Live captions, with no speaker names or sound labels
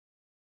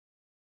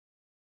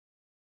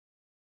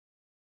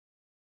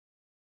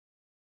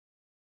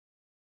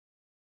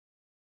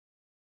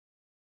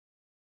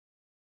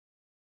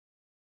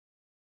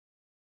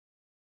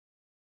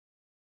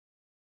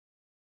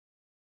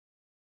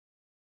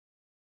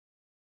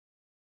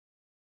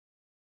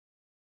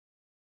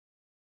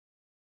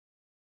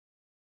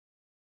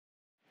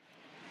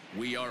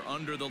We are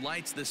under the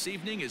lights this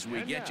evening as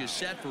we get you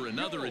set for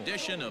another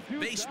edition of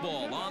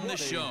baseball on the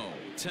show.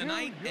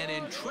 Tonight, an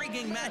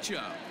intriguing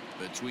matchup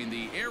between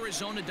the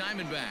Arizona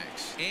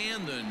Diamondbacks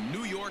and the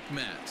New York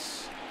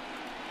Mets.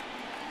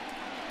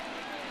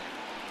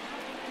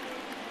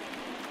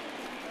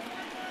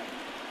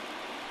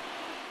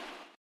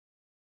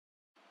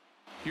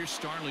 Here's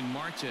Starling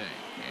Marte,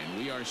 and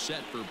we are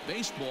set for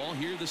baseball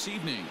here this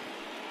evening.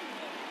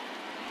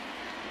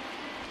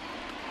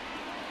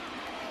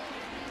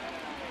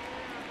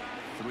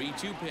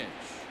 Three-two pitch.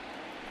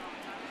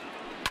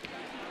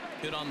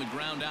 Hit on the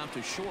ground out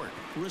to short.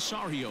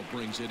 Rosario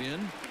brings it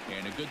in,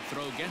 and a good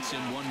throw gets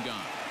him one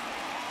gone.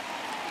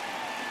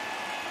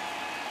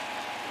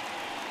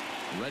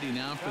 Ready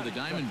now for the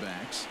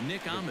Diamondbacks.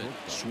 Nick Ahmed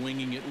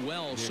swinging it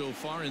well so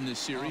far in this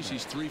series.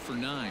 He's 3 for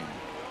 9.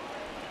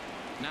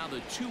 Now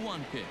the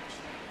 2-1 pitch.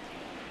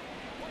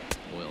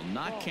 Will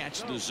not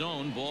catch the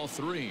zone. Ball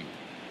 3.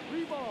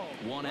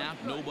 One out,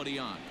 nobody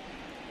on.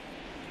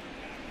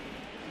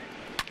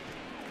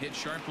 Hit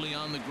sharply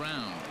on the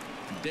ground.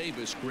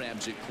 Davis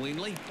grabs it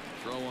cleanly.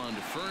 Throw on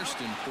to first,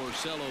 and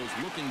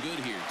Porcello's looking good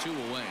here. 2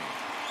 away.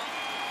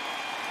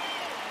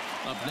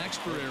 Up next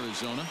for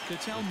Arizona,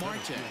 Ketel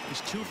Marte is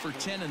 2 for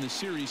 10 in the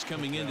series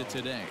coming into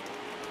today.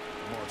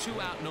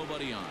 2 out,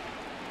 nobody on.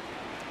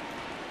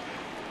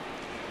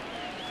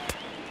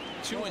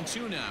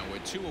 2-2 now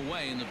with 2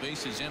 away and the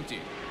base is empty.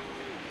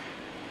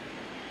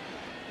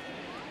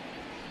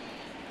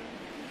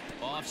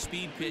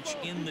 Off-speed pitch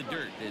in the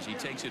dirt as he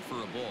takes it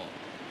for a ball.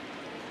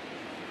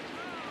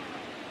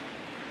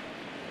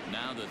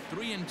 Now the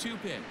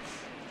 3-2 pitch.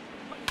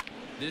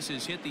 This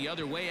is hit the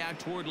other way out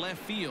toward left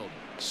field.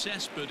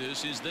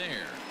 Cespedes is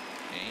there,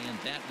 and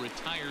that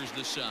retires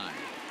the side.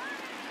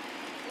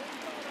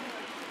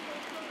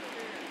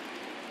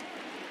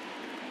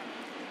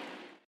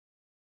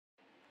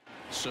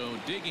 So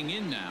digging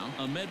in now,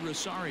 Ahmed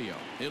Rosario.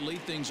 He'll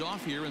lead things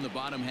off here in the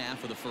bottom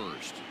half of the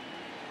first.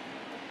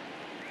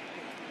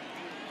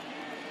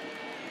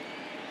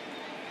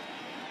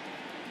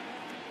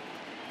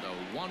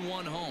 The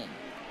 1-1 home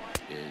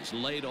is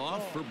laid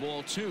off for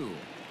ball 2.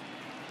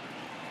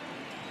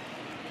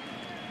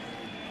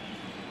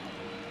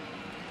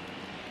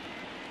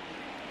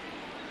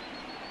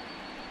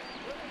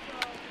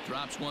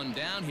 Drops one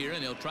down here,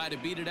 and he'll try to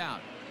beat it out.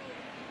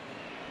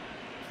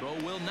 Throw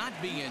will not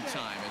be in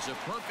time as a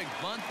perfect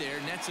bunt there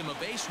nets him a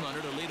base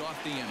runner to lead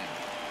off the inning.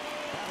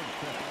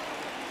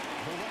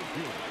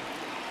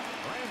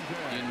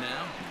 In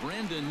now,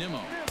 Brandon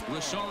Nimmo.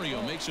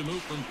 Rosario makes a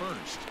move from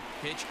first.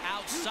 Pitch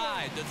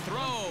outside. The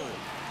throw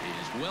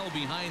is well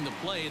behind the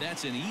play.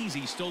 That's an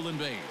easy stolen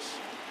base.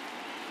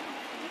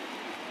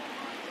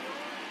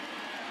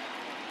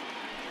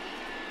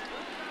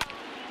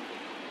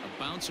 A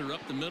bouncer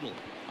up the middle.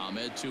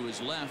 Ahmed to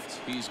his left.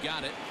 He's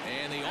got it.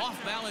 And the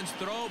off-balance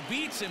throw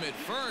beats him at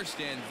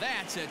first, and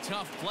that's a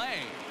tough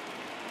play.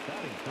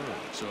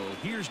 So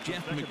here's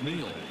Jeff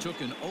McNeil. Took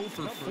an 0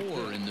 for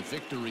 4 in the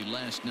victory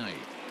last night.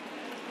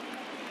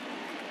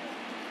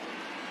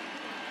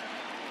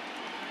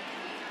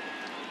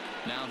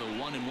 Now the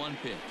 1-1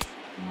 pitch.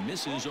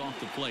 Misses off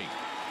the plate.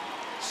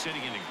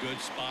 Sitting in a good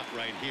spot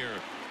right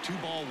here.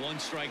 2-ball,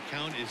 1-strike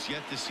count is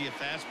yet to see a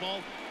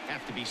fastball.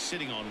 Have to be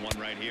sitting on one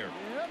right here.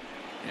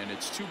 And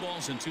it's 2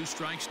 balls and 2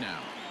 strikes now.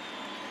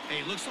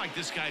 Hey, looks like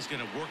this guy's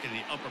going to work in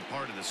the upper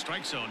part of the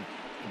strike zone.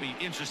 It'll be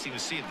interesting to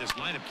see if this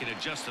lineup can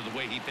adjust to the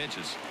way he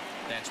pitches.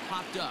 That's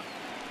popped up,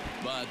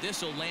 but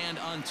this will land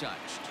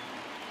untouched.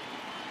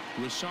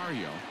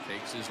 Rosario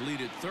takes his lead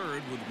at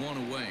third with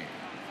 1 away.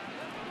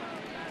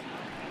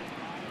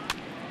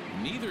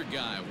 Neither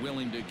guy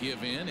willing to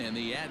give in, and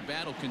the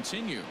at-bat will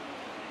continue.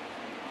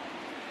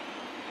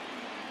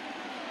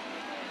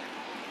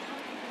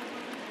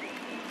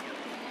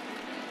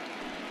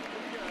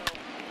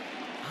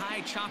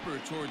 High chopper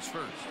towards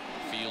first.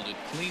 Fielded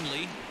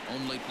cleanly.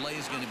 Only play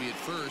is going to be at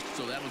first,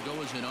 so that will go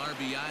as an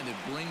RBI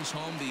that brings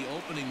home the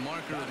opening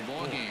marker of the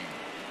ballgame.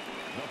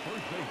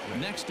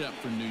 Next up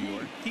for New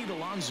York, Pete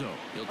Alonso.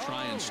 He'll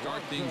try and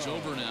start things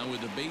over now with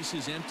the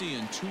bases empty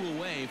and 2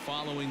 away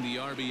following the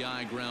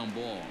RBI ground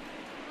ball.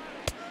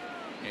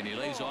 And he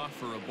lays off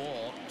for a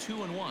ball.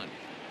 2-1.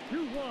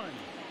 2-1.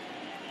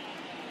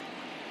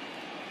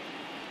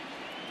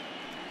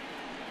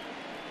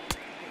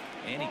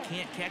 And he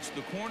can't catch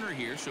the corner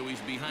here, so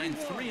he's behind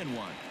 3-1.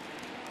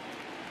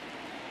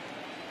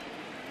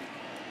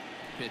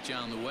 Pitch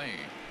on the way.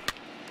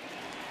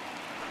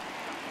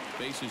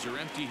 Bases are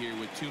empty here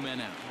with 2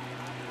 men out.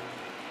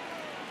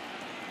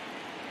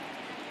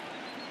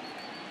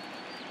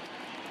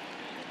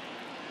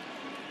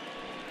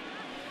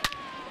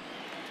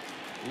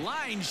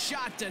 Line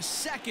shot to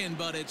second,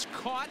 but it's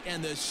caught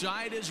and the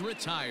side is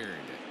retired.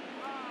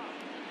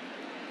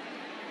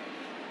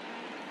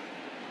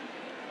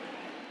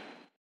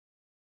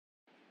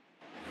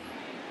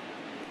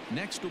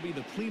 Next will be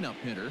the cleanup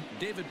hitter,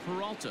 David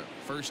Peralta.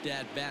 First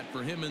at bat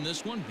for him in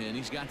this one, and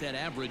he's got that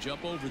average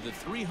up over the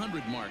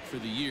 300 mark for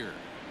the year.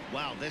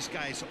 Wow, this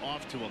guy's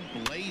off to a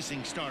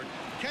blazing start,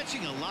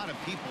 catching a lot of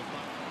people.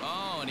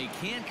 Oh, and he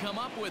can't come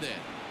up with it.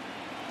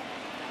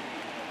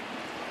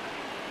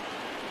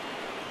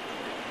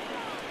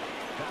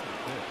 That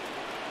is it.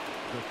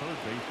 The third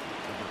baseman,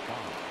 number 5,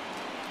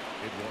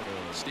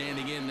 Eduardo.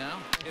 Standing in now,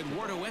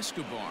 Eduardo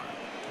Escobar.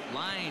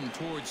 Line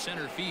towards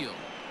center field.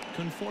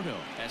 Conforto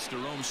has to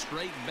roam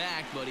straight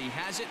back, but he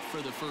has it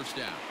for the first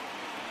out.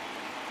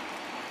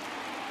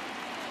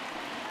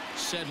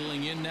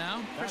 Settling in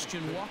now,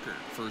 Christian Walker.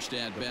 First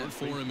at bat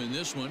for him in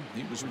this one.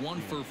 He was 1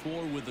 for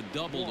 4 with a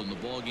double in the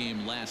ball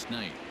game last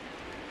night.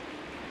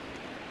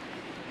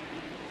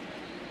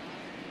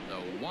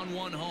 The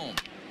 1-1 home.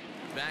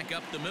 Back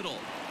up the middle.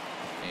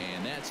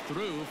 And that's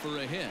through for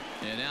a hit.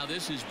 And now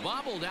this is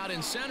bobbled out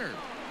in center.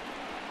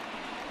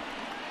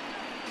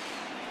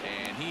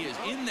 And he is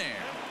in there.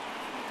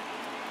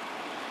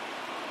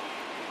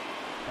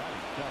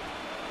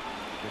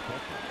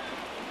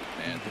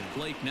 At the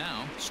plate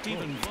now,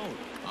 Stephen Vogt.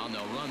 On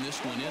they'll run this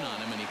one in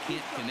on him, and he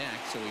can't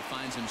connect, so he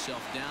finds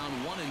himself down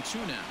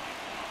 1-2 now.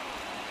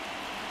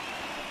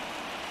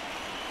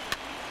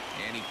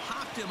 And he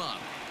popped him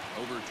up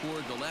over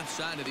toward the left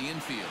side of the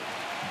infield.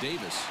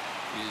 Davis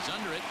is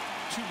under it.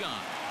 2 gone.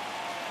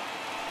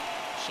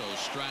 So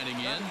striding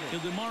in,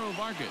 Ildemaro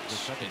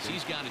Vargas, as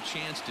he's got a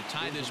chance to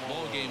tie this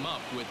ball game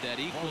up with that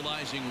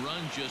equalizing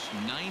run just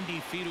 90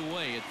 feet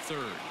away at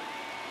third.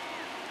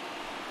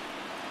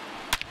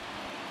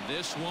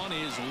 This one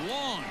is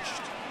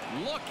launched.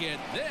 Look at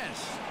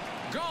this.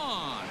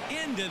 Gone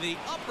into the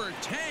upper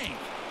tank.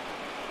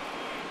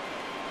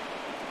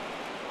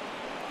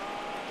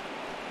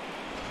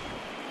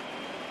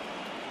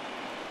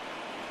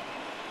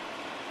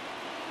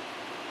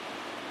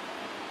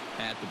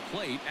 At the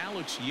plate,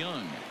 Alex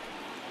Young.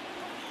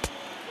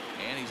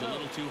 And he's a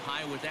little too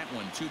high with that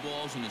one. 2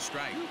 balls and a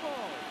strike.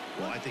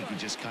 Well, I think he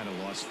just kind of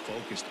lost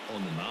focus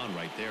on the mound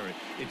right there.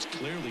 It's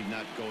clearly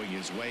not going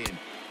his way, and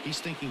he's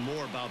thinking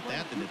more about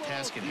that than the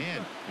task at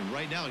hand. And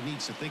right now he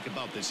needs to think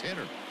about this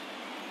hitter.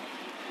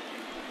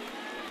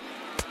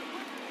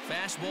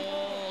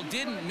 Fastball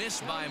didn't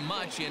miss by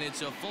much, and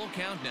it's a full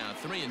count now,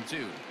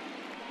 3-2.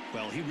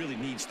 Well, he really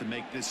needs to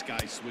make this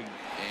guy swing.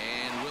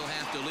 And we'll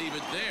have to leave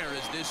it there,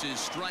 as this is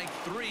strike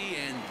 3,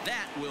 and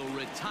that will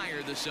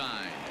retire the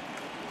side.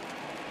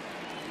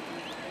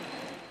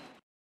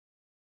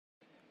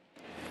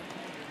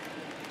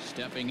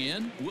 Stepping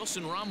in,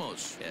 Wilson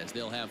Ramos, as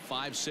they'll have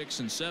 5, 6,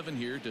 and 7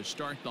 here to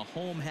start the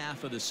home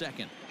half of the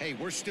second. Hey,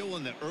 we're still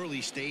in the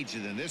early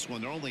stages in this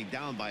one. They're only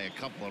down by a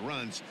couple of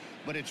runs,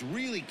 but it's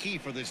really key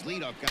for this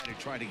leadoff guy to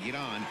try to get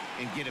on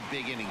and get a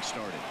big inning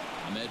started.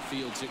 Ahmed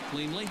fields it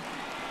cleanly.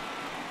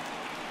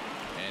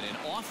 And an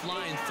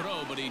offline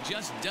throw, but he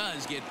just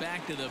does get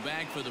back to the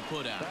bag for the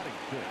putout.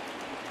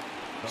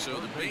 So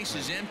the base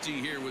is empty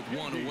here with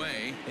 1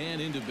 away.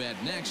 And into bat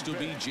next will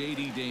be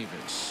J.D.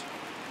 Davis.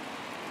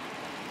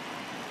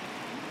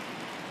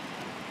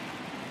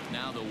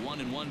 Now the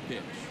 1-1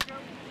 pitch.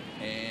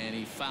 And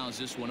he fouls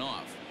this one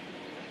off.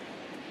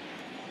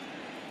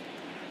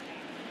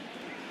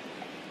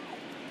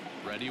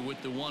 Ready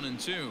with the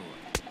 1-2.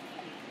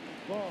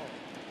 Ball.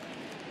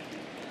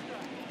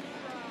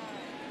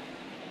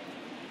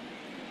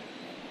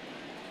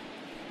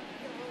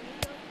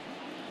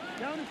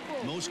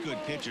 Most good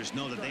pitchers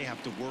know that they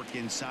have to work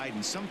inside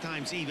and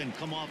sometimes even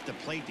come off the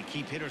plate to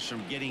keep hitters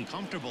from getting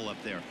comfortable up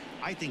there.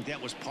 I think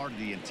that was part of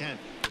the intent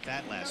with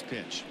that last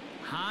pitch.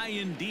 High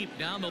and deep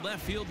down the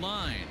left field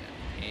line.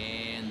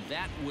 And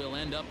that will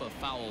end up a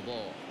foul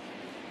ball.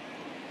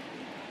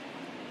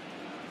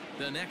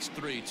 The next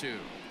 3-2.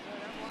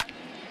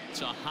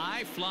 It's a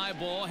high fly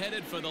ball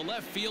headed for the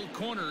left field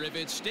corner. If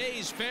it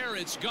stays fair,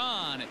 it's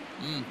gone.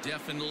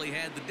 Definitely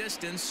had the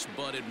distance,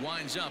 but it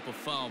winds up a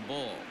foul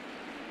ball.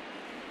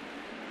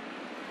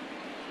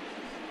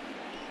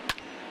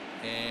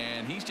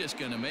 And he's just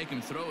going to make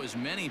him throw as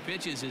many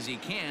pitches as he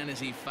can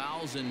as he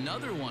fouls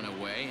another one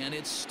away, and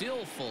it's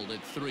still full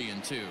at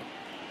 3-2.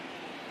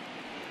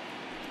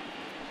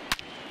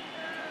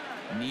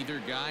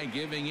 Neither guy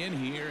giving in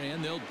here,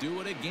 and they'll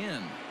do it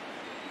again.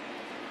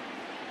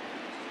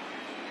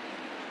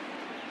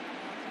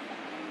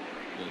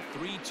 The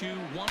 3-2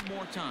 one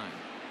more time.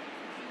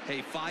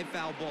 Hey, 5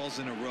 foul balls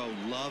in a row.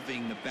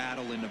 Loving the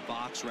battle in the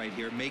box right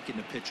here, making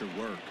the pitcher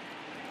work.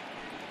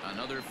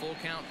 Another full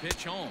count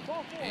pitch home.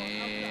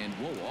 And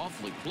whoa,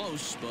 awfully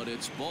close, but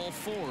it's ball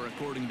 4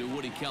 according to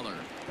Woody Keller.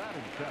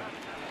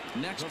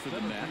 Next for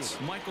the Mets,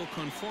 Michael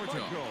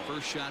Conforto.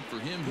 First shot for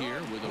him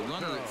here with a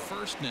runner at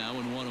first now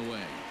and 1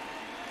 away.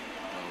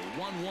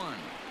 1-1.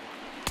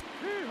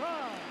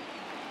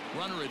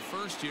 Runner at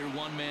first here,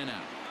 1 man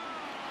out.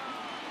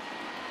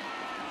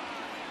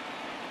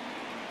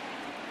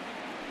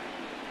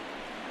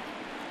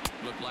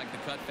 Looked like the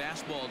cut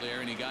fastball there,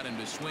 and he got him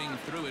to swing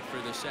through it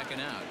for the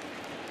second out.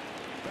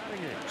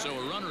 So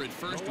a runner at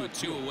first with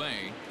 2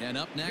 away. And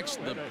up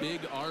next, the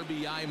big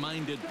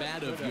RBI-minded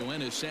bat of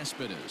Yoenis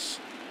Cespedes.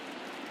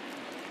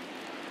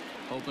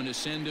 Hoping to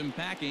send him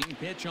packing.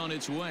 Pitch on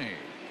its way.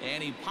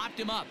 And he popped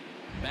him up.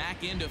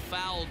 Back into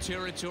foul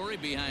territory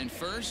behind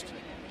first.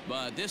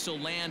 But this will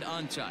land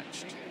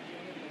untouched.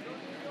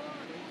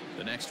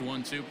 The next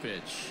 1-2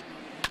 pitch.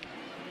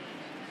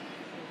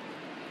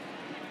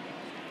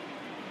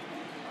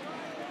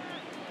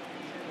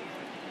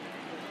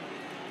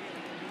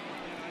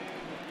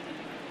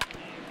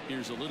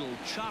 Here's a little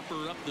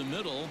chopper up the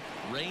middle,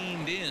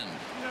 reined in,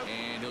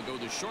 and he'll go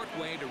the short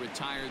way to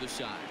retire the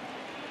side.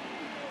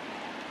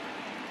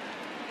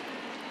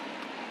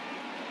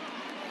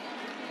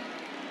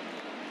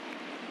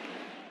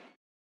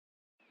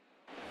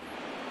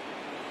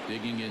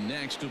 Digging in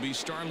next will be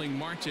Starling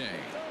Marte.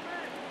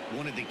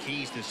 One of the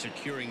keys to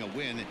securing a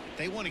win,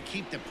 they want to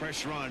keep the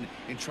pressure on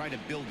and try to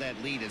build that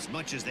lead as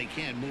much as they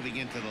can moving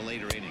into the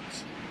later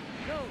innings.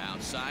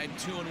 Outside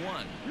 2-1.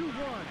 2-1.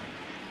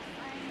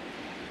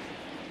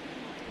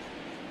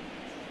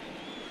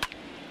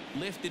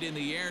 Lifted in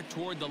the air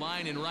toward the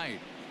line and right,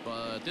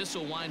 but this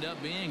will wind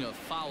up being a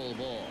foul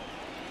ball.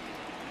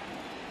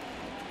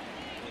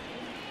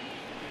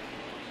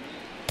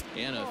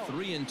 And a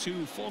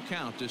 3-2 full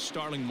count to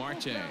Starling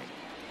Marte.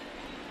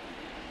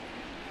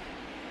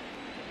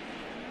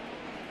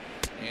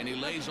 And he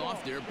lays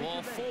off there,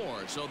 ball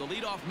 4. So the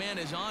leadoff man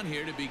is on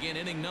here to begin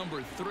inning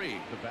number 3.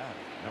 The bat,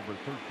 number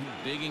 13.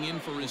 Digging in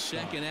for his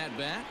second at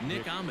bat,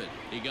 Nick Ahmed.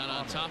 He got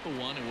on top of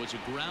one and was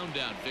a ground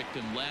out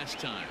victim last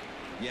time.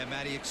 Yeah,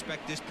 Matty,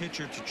 expect this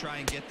pitcher to try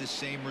and get the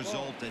same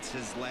result. That's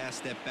his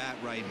last at bat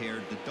right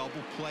here. The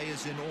double play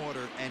is in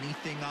order.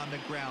 Anything on the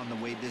ground,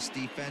 the way this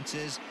defense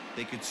is,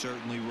 they could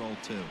certainly roll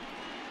 2.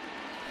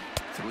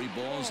 3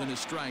 balls and a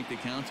strike to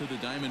count to the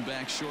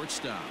Diamondbacks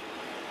shortstop.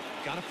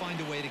 Got to find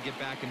a way to get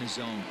back in the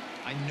zone.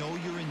 I know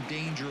you're in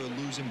danger of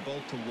losing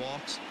both to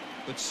walks,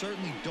 but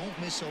certainly don't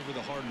miss over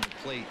the heart of the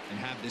plate and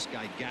have this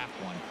guy gap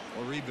one,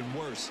 or even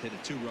worse, hit a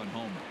 2-run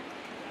homer.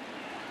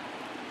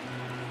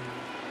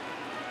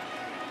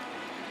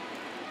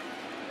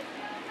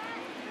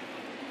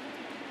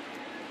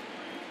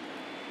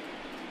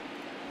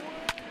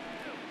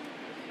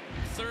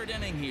 Third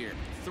inning here,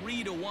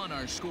 3-1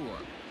 our score.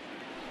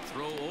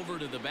 Throw over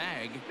to the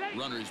bag,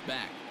 runners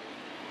back.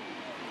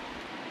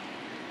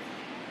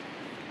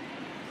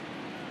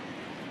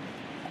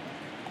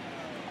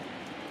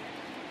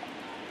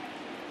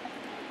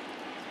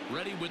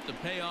 Ready with the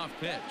payoff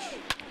pitch.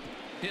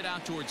 Hit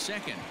out towards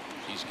second.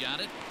 He's got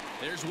it.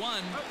 There's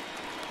one.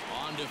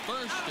 On to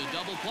first, a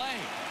double play.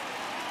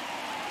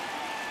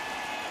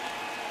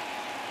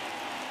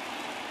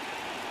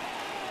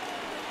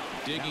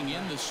 Digging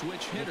in the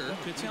switch hitter,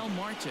 Ketel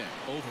Marte. 0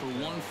 for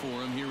 1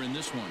 for him here in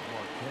this one.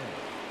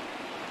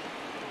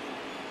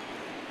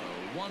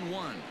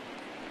 1-1.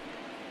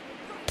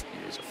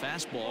 Here's a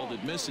fastball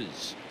that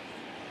misses.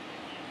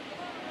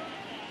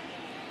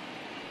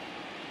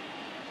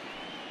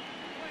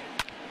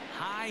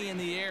 High in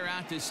the air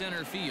out to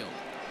center field.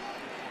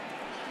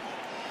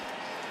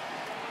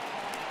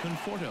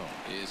 Conforto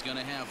is going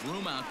to have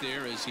room out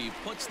there as he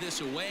puts this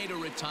away to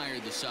retire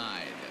the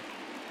side.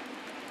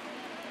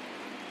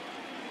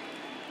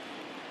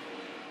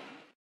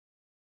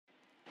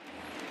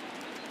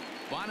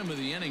 Bottom of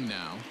the inning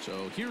now,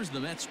 so here's the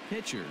Mets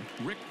pitcher,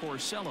 Rick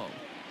Porcello.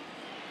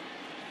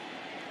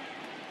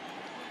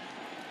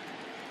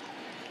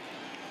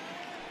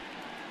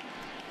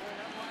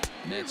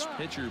 Mets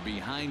pitcher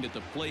behind at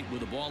the plate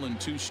with a ball and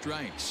 2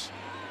 strikes.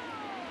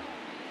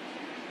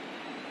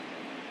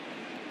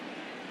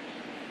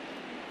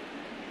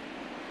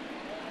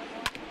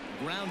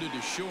 Grounded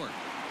to short.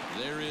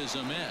 There is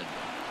Ahmed.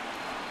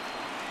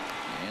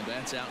 And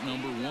that's out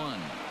number 1.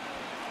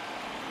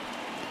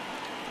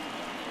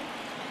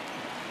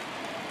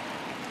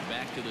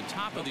 Back to the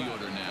top of the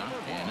order now,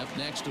 and up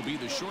next will be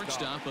the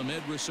shortstop,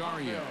 Ahmed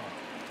Rosario.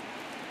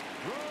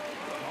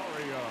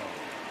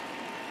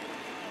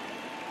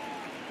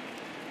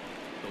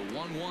 The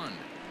 1-1.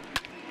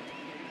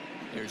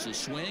 There's a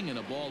swing and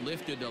a ball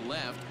lifted to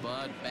left,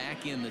 but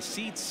back in the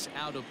seats,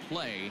 out of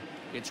play.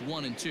 It's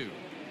 1-2.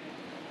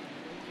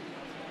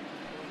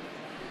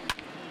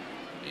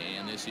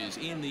 And this is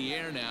in the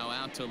air now,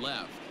 out to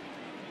left.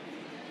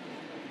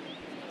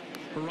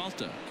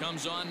 Peralta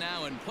comes on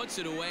now and puts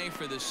it away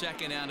for the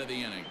second out of the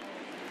inning.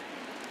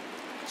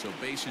 So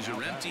bases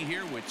are empty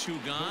here with 2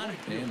 gone,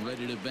 and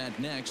ready to bat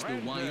next, the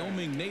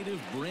Wyoming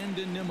native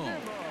Brandon Nimmo.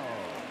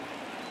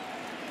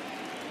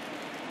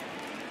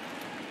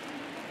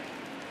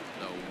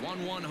 The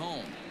 1-1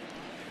 home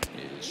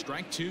is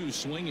strike 2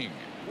 swinging.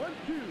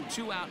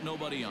 2 out,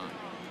 nobody on.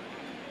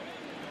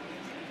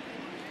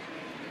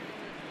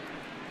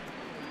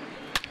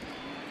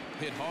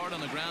 Hit hard on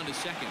the ground to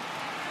second.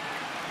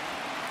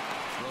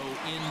 Throw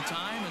in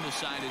time, and the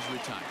side is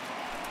retired.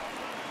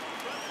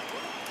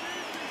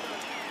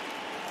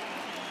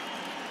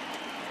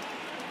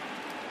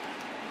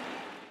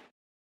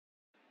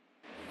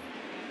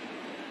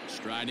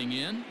 Striding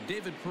in,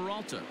 David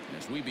Peralta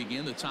as we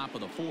begin the top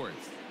of the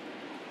 4th.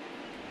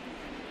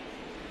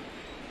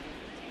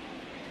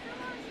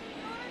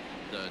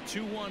 The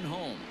 2-1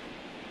 home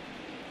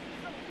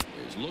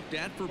is looked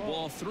at for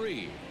ball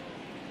 3.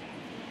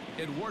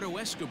 Eduardo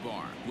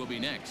Escobar will be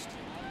next.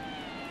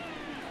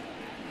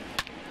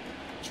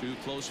 Too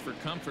close for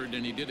comfort,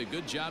 and he did a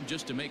good job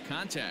just to make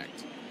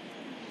contact.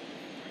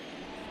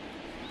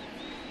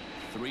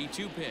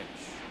 3-2 pitch.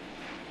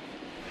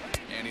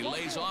 And he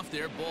lays off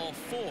there, ball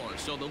 4.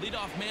 So the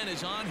leadoff man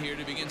is on here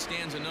to begin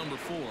stanza number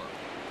 4.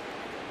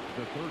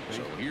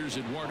 So here's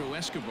Eduardo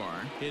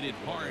Escobar. Hit it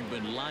hard,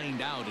 but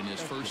lined out in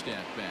his first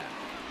at-bat.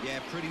 Yeah,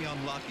 pretty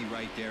unlucky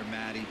right there,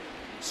 Matty.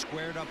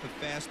 Squared up a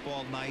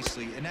fastball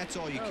nicely, and that's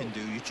all you can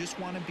do. You just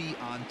want to be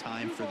on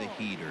time for the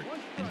heater,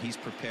 and he's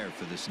prepared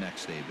for this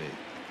next AB.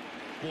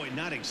 Boy,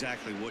 not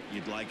exactly what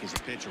you'd like as a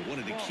pitcher. One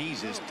of the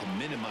keys is to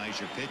minimize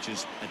your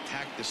pitches,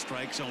 attack the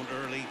strike zone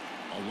early,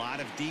 a lot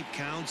of deep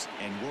counts,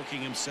 and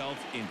working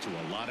himself into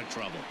a lot of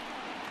trouble.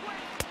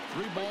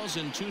 3 balls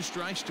and 2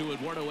 strikes to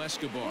Eduardo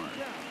Escobar.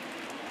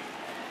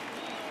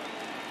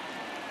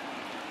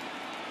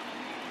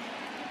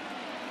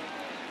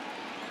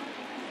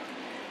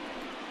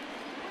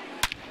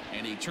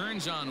 And he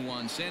turns on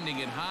one, sending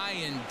it high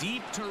and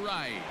deep to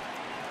right.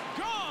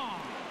 Gone!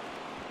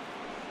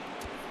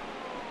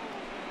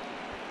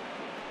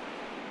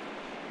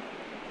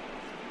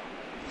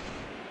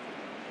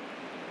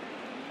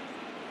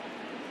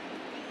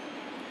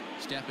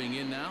 Stepping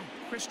in now,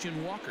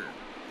 Christian Walker.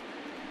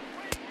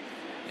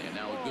 And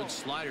now a good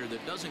slider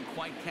that doesn't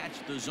quite catch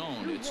the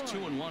zone. It's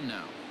 2-1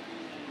 now.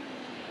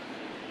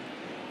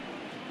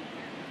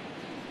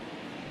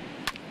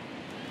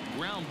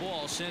 Ground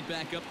ball sent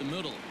back up the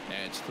middle.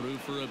 That's through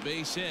for a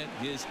base hit,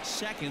 his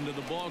second of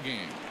the ball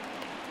game.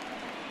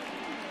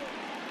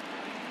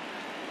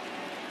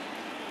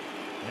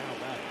 Now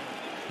batting,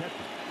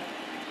 catcher,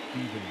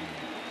 Stephen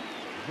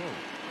Vogt.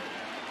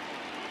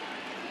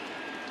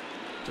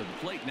 To the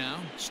plate now,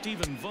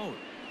 Stephen Vogt.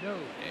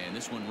 And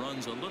this one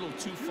runs a little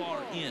too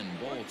far in,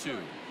 ball 2.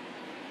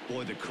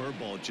 Boy, the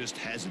curveball just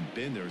hasn't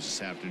been there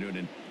this afternoon,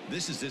 and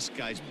this is this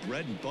guy's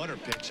bread and butter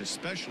pitch,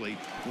 especially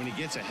when he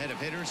gets ahead of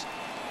hitters.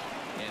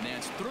 And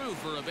that's through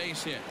for a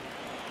base hit.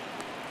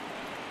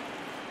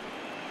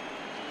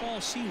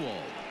 Paul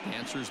Sewald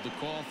answers the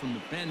call from the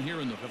pen here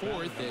in the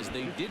 4th, as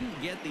they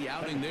didn't get the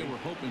outing they were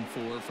hoping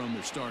for from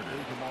their starter.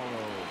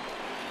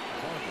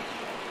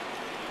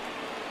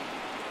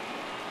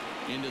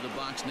 Into the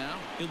box now,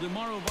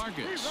 Ildemaro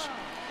Vargas.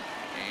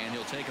 And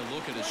he'll take a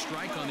look at a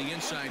strike on the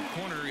inside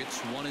corner. It's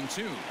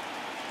 1-2.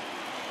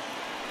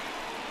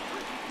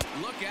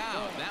 Look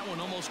out. That one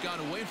almost got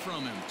away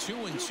from him.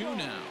 2-2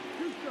 now.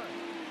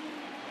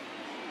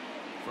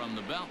 From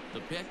the belt,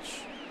 the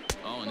pitch.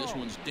 Oh, and this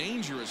one's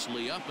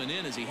dangerously up and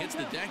in as he hits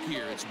the deck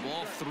here. It's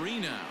ball 3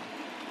 now.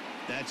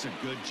 That's a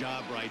good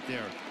job right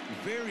there. You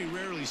very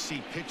rarely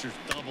see pitchers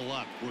double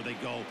up where they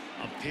go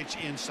a pitch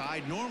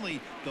inside. Normally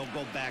they'll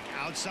go back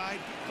outside,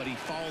 but he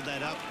followed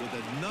that up with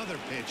another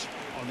pitch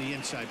on the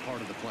inside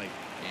part of the plate.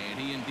 And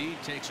he indeed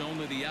takes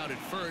only the out at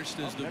first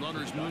as the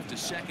runners move to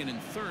second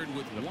and third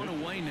with 1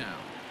 away now.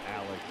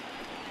 Alex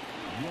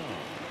Young.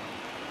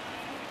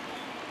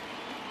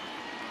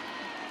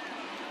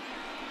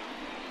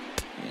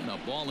 And a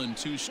ball and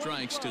 2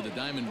 strikes to the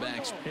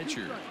Diamondbacks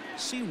pitcher,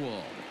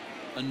 Sewald.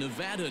 A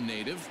Nevada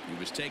native. He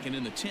was taken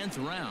in the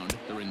 10th round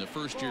during the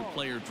first-year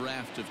player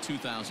draft of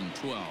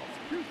 2012.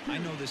 I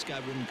know this guy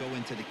wouldn't go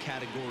into the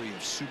category of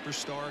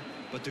superstar,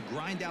 but to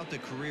grind out the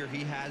career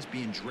he has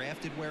being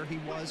drafted where he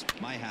was,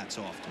 my hat's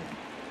off to him.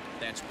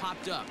 That's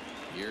popped up.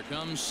 Here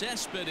comes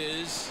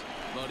Cespedes,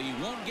 but he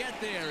won't get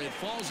there. It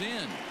falls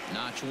in.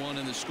 Notch 1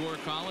 in the score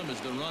column as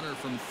the runner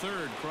from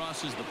third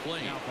crosses the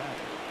plate. Now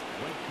batting,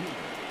 right fielder,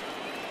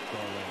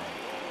 Starling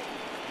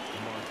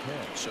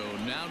Marte. So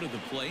now to the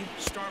plate,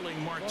 Starling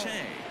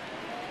Marte.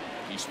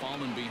 He's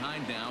fallen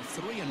behind now,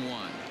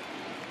 3-1.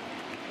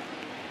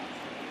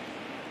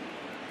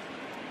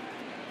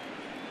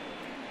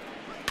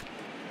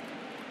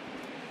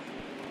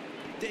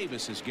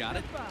 Davis has got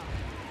it.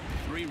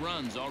 3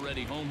 runs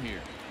already home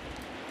here.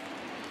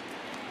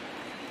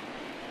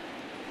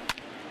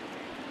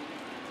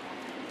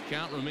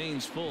 Count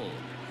remains full.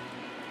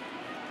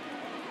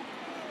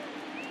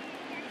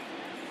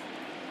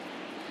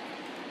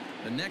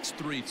 The next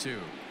 3-2.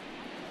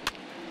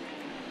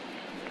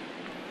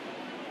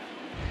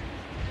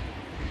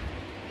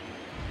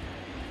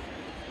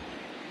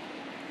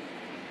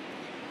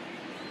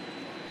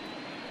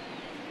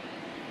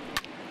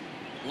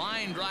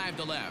 Line drive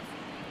to left.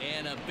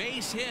 And a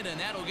base hit, and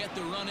that'll get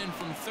the run in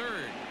from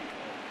third.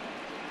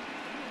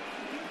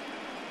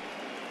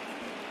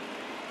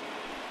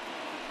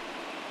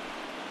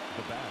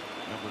 The bat,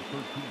 number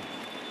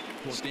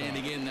 13.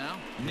 Standing in now,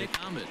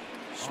 Nick Ahmed.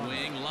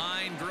 Swing,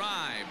 line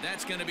drive.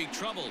 That's going to be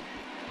trouble.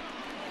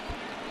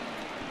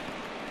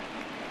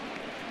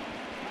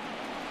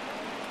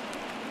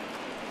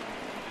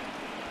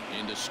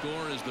 And to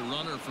score is the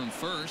runner from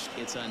first.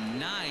 It's a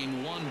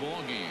 9-1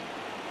 ball game.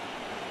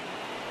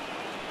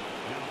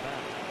 Now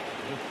batting,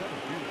 the center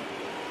fielder,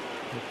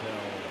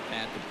 Ketel.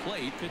 At the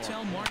plate,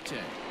 Ketel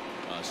Marte.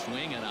 A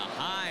swing and a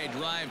high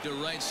drive to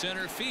right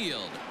center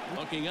field.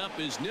 Hooking up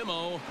is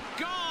Nimmo.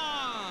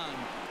 Gone!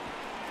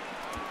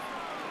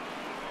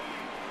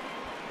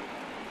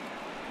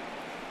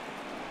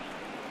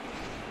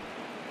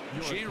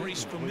 Jerry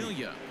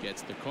Familia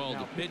gets the call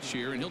to pitch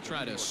here, and he'll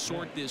try to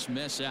sort this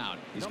mess out.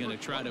 He's going to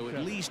try to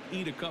at least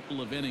eat a couple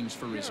of innings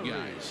for his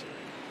guys.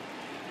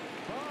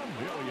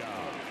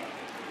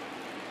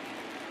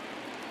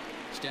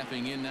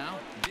 Stepping in now,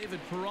 David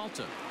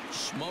Peralta.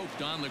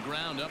 Smoked on the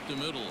ground up the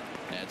middle.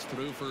 That's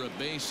through for a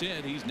base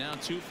hit. He's now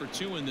 2 for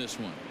 2 in this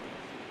one.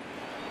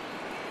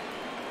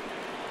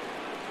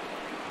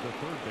 The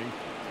third baseman,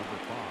 number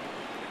 5,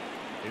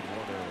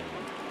 Eduardo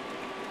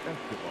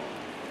Escobar.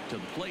 To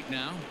the plate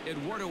now,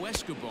 Eduardo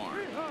Escobar.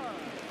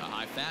 A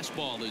high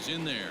fastball is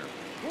in there.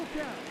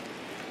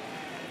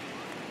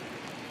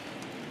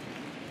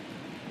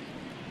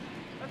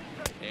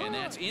 And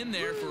that's in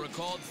there for a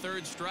called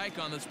third strike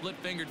on the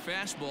split-fingered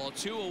fastball.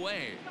 2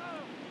 away.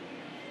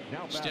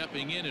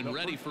 Stepping in and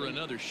ready for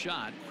another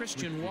shot,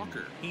 Christian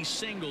Walker. He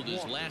singled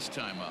his last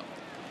time up.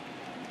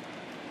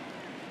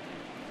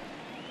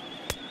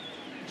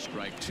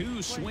 Strike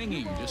 2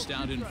 swinging just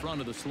out in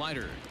front of the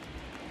slider.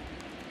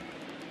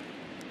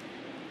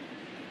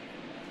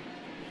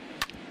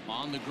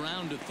 On the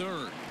ground to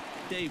third.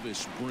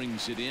 Davis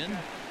brings it in.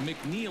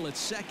 McNeil at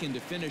second to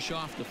finish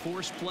off the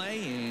force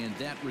play, and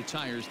that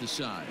retires the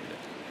side.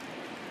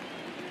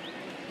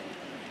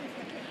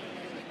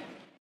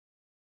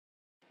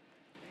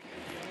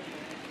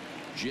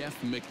 Jeff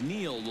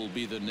McNeil will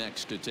be the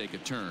next to take a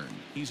turn.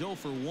 He's 0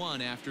 for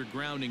 1 after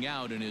grounding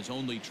out in his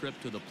only trip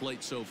to the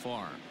plate so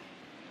far.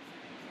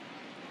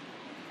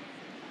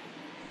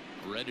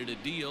 Ready to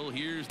deal.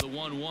 Here's the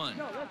 1-1.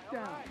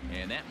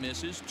 And that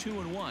misses.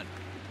 2-1.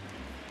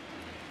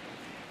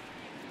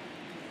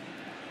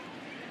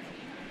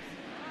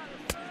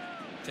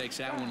 Takes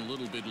that one a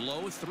little bit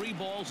low. 3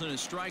 balls and a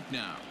strike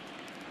now.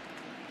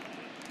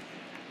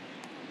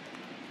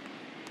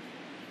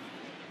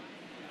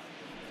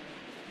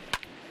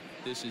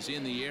 This is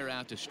in the air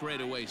out to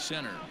straightaway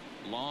center.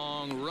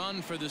 Long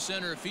run for the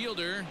center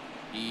fielder.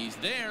 He's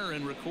there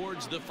and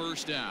records the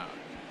first out.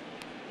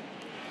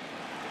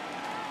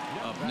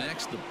 Up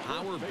next, the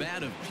power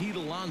bat of Pete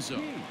Alonso.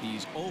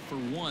 He's 0 for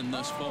 1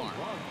 thus far.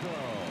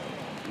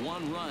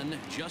 1 run,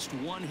 just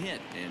 1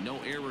 hit, and no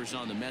errors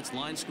on the Mets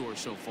line score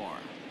so far.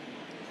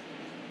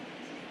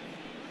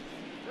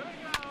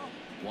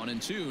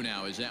 1-2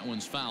 now as that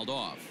one's fouled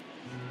off.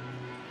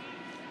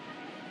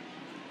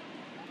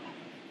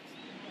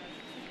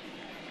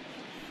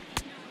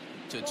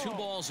 To 2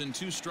 balls and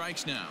 2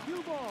 strikes now.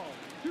 2 balls,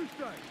 2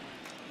 strikes.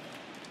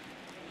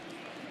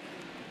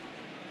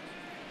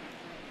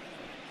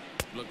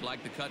 Looked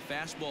like the cut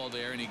fastball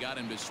there, and he got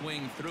him to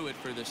swing through it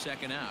for the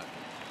second out.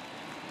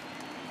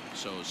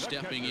 So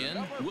stepping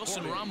in,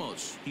 Wilson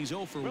Ramos. He's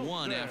 0 for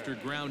 1 after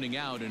grounding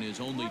out in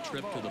his only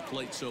trip to the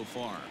plate so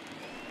far.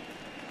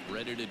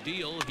 Ready to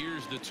deal.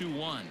 Here's the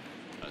 2-1.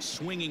 A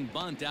swinging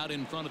bunt out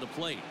in front of the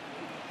plate.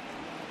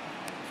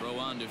 Throw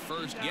on to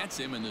first gets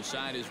him, and the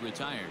side is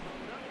retired.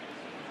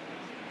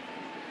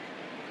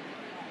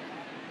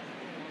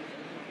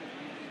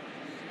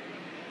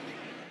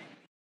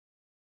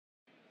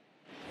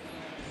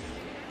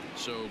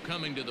 So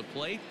coming to the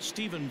plate,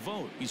 Stephen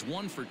Vogt. He's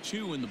 1 for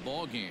 2 in the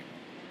ball game.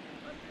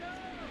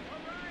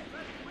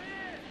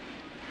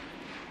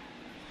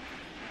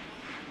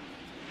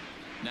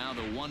 Now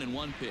the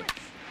 1-1 pitch.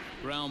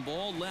 Ground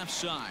ball left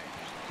side.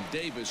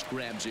 Davis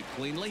grabs it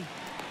cleanly.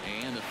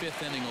 And the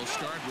 5th inning will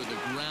start with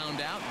a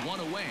ground out, 1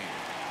 away.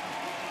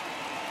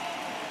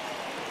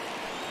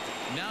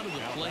 Now to the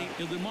plate,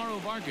 Ildemaro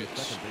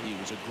Vargas. He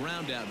was a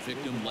ground out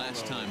victim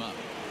last time up.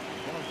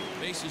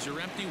 Bases are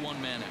empty,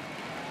 1 man out.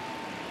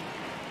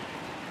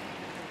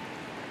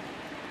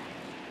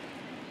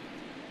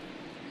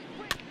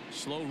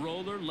 Slow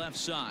roller left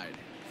side.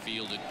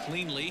 Fielded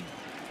cleanly.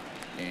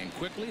 And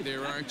quickly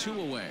there are 2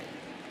 away.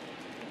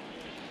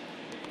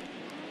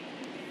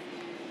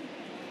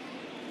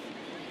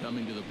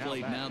 Coming to the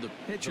plate now, the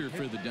pitcher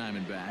for the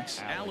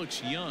Diamondbacks,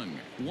 Alex Young.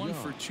 1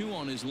 for 2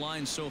 on his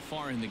line so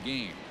far in the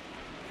game.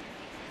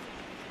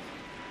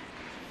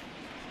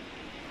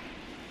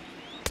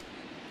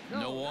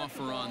 No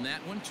offer on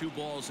that one. 2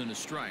 balls and a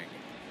strike.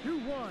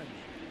 2-1.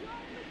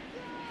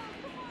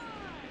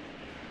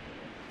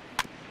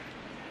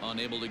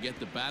 Unable to get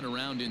the bat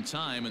around in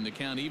time, and the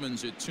count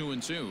evens at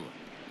 2-2.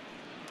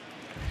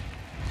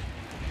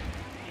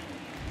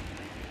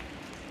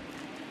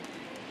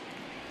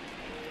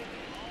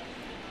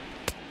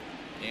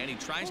 And he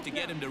tries to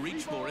get him to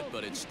reach for it,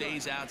 but it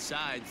stays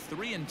outside.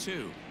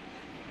 3-2.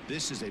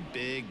 This is a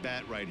big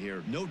bat right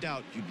here. No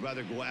doubt you'd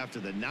rather go after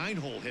the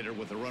 9-hole hitter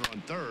with a run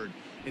on third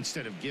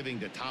instead of giving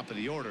the top of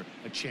the order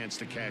a chance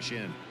to cash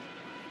in.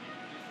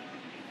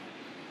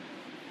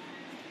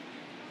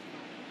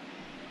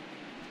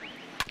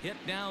 Hit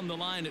down the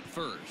line at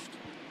first,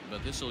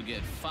 but this will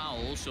get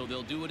foul, so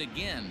they'll do it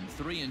again.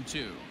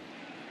 3-2.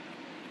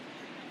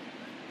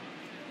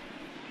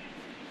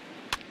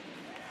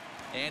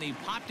 And he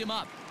popped him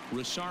up.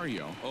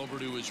 Rosario over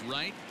to his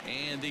right,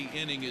 and the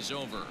inning is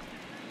over.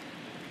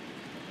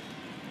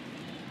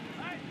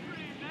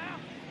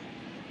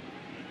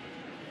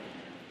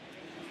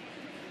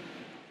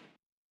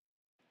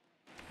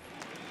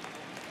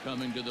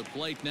 Coming to the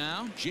plate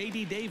now,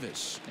 J.D.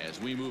 Davis, as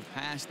we move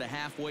past the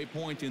halfway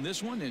point in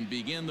this one and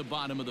begin the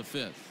bottom of the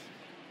 5th.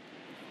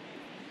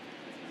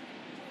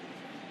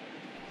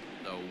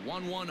 The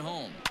 1-1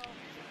 home.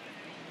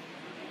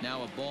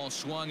 Now a ball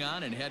swung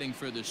on and heading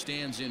for the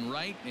stands in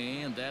right,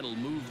 and that'll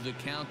move the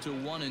count to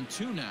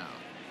 1-2 now.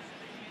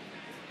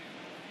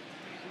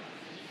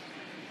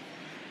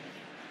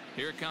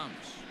 Here it comes.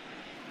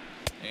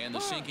 And the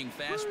sinking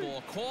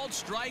fastball called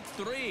strike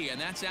 3,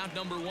 and that's out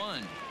number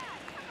 1.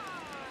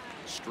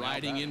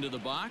 Striding into the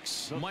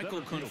box,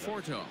 Michael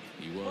Conforto.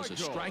 He was a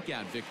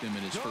strikeout victim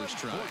in his first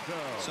try.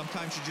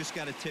 Sometimes you just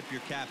got to tip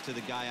your cap to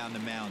the guy on the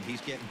mound.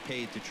 He's getting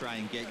paid to try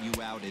and get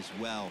you out as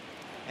well.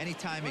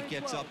 Anytime it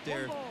gets up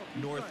there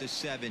north of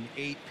 7,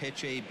 8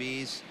 pitch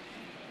ABs,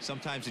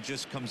 sometimes it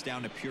just comes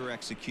down to pure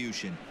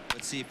execution.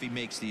 Let's see if he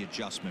makes the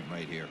adjustment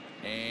right here.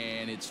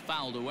 And it's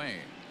fouled away.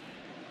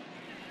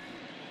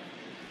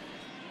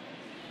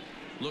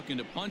 Looking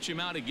to punch him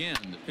out again.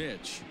 The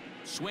pitch.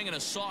 Swinging a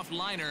soft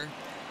liner.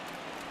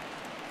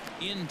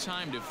 In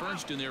time to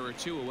first, and there are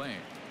 2 away.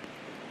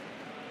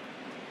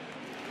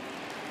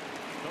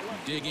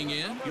 Digging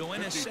in,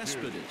 Yoenis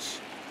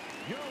Cespedes.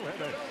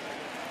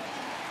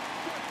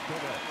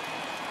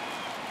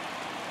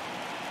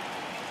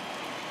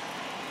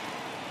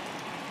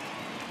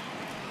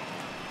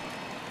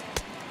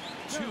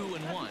 Two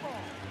and one.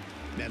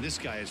 Man, this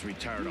guy has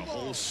retired a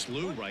whole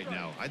slew right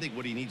now. I think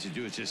what he needs to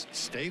do is just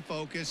stay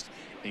focused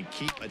and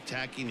keep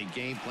attacking the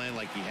game plan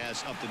like he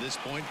has up to this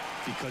point,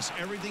 because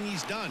everything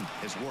he's done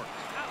has worked.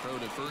 Throw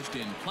to first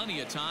in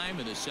plenty of time,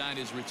 and the side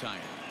is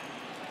retired.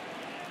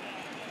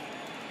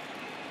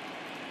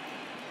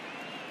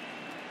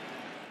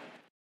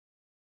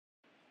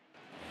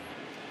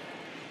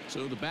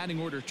 So the batting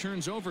order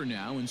turns over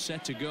now and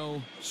set to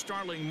go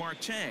Starling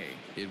Marte.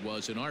 It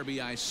was an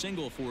RBI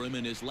single for him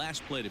in his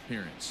last plate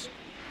appearance.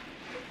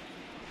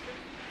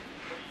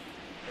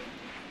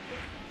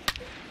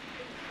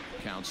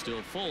 Count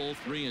still full,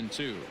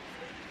 3-2.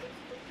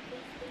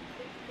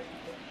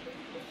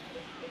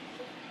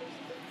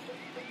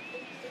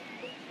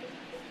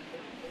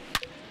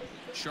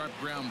 Sharp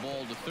ground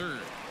ball to third.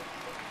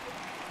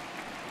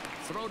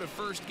 Throw to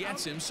first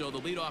gets him, so the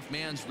leadoff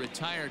man's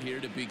retired here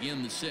to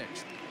begin the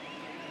 6th.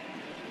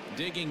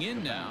 Digging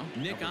in now,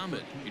 Nick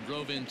Ahmed. He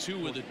drove in 2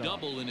 with a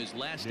double in his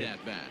last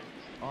at-bat.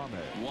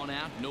 1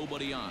 out,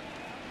 nobody on.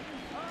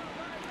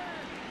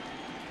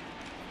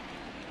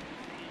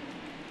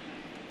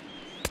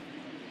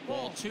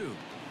 Ball 2.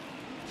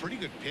 Pretty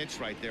good pitch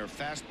right there.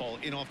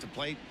 Fastball in off the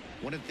plate.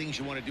 One of the things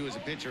you want to do as a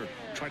pitcher,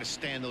 try to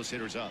stand those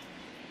hitters up.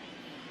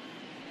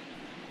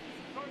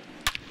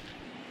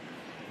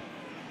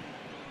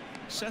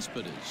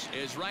 Cespedes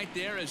is right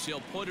there as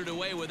he'll put it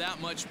away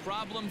without much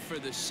problem for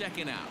the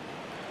 2nd out.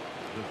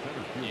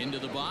 Into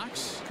the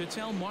box,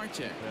 Ketel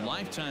Marte.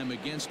 Lifetime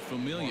against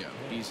Familia.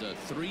 He's a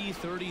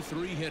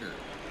 .333 hitter.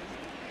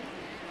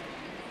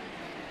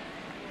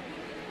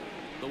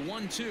 The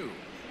 1-2.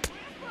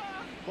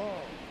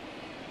 Ball.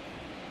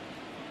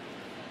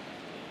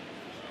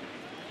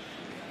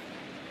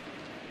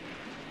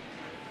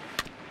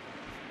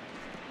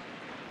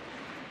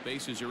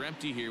 Bases are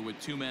empty here with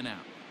 2 men out.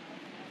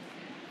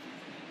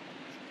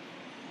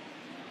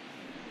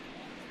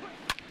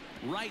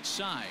 Right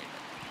side.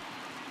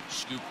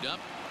 Scooped up.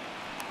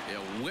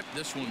 They'll whip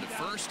this one to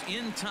first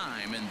in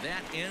time, and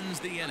that ends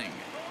the inning.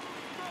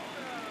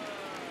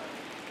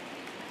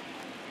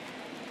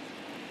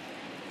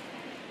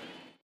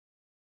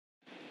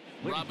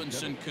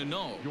 Robinson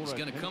Cano is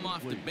going to come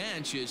off the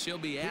bench as he'll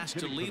be asked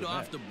to lead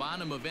off the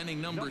bottom of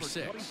inning number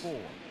 6.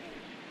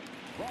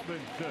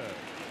 Robinson Cano.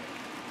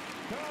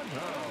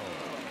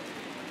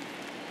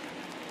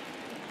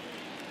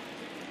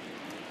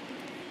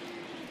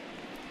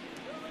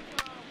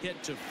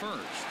 Hit to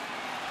first.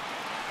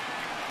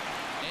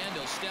 And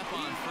he'll step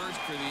on first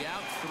for the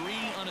out. 3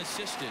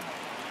 unassisted.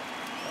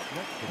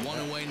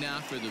 1 away now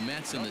for the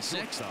Mets in the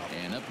 6th.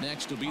 And up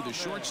next will be the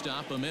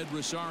shortstop, Ahmed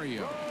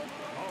Rosario.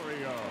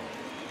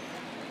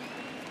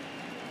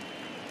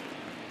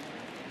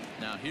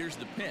 Now here's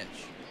the pitch.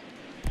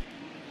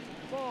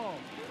 Ball.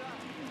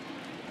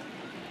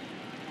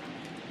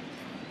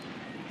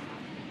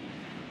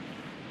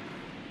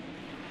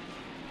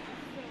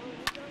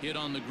 Hit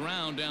on the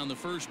ground down the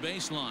first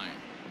baseline,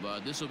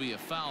 but this will be a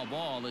foul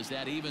ball as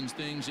that evens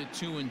things at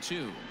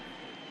 2-2.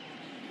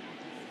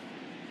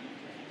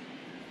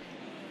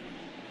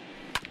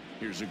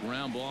 Here's a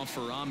ground ball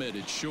for Ahmed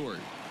at short,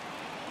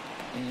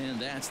 and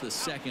that's the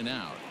 2nd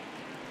out.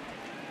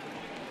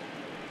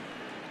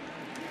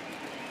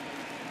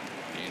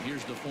 And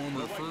here's the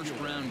former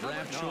first-round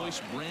draft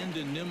choice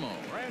Brandon Nimmo.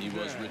 He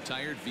was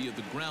retired via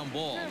the ground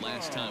ball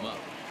last time up.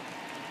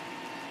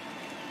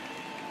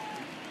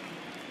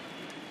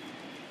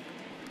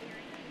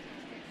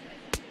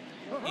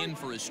 In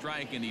for a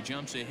strike, and he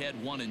jumps ahead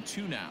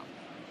 1-2 now.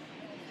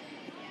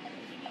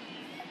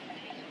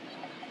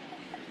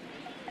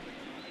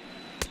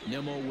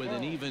 Nimmo with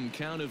an even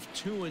count of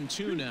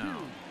 2-2 now.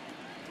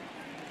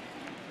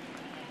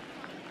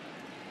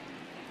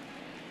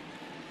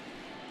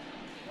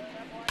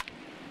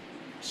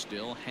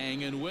 Still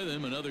hanging with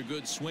him. Another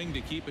good swing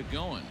to keep it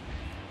going.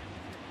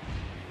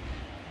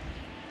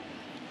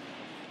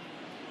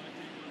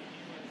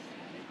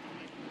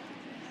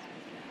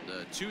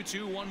 The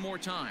 2-2 one more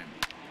time.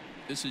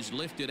 This is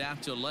lifted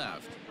out to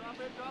left.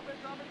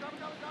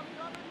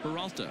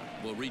 Peralta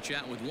will reach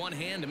out with one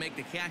hand to make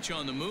the catch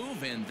on the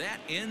move, and that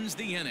ends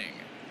the inning.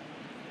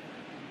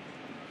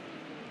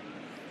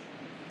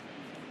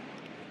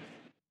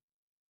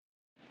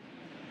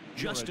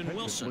 Justin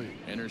Wilson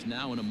enters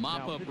now in a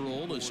mop-up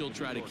role as he'll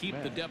try to keep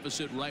the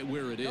deficit right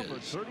where it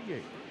is.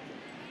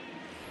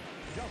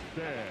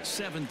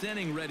 7th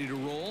inning ready to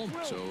roll.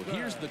 So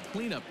here's the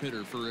cleanup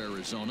hitter for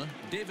Arizona,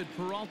 David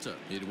Peralta.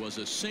 It was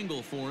a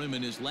single for him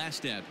in his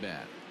last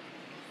at-bat.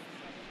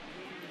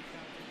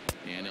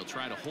 And he'll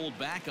try to hold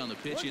back on the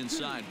pitch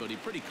inside, but he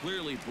pretty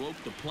clearly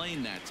broke the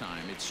plane that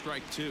time. It's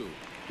strike 2.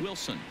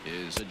 Wilson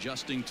is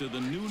adjusting to the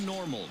new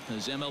normal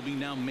as MLB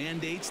now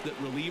mandates that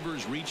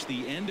relievers reach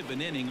the end of an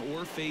inning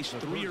or face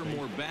 3 or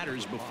more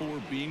batters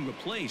before being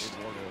replaced.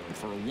 And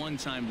for a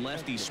one-time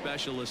lefty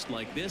specialist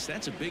like this,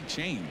 that's a big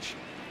change.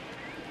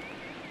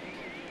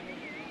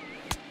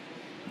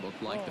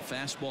 Looked like the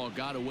fastball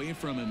got away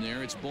from him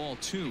there. It's ball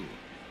 2.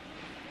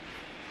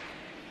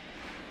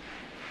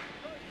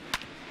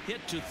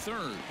 Hit to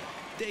third.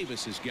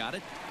 Davis has got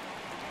it.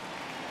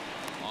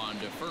 On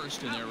to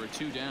first, and there were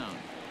 2 down.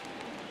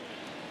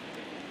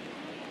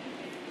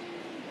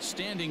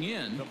 Standing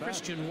in,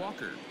 Christian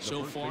Walker.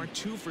 So far,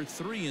 2 for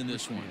 3 in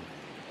this one.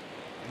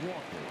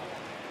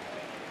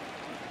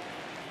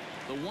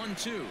 The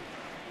 1-2.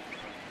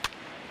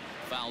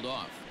 Fouled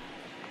off.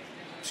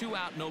 2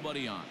 out,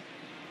 nobody on.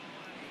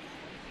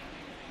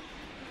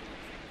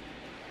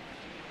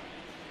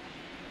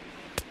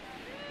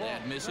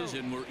 That misses,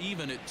 and we're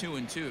even at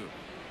 2-2.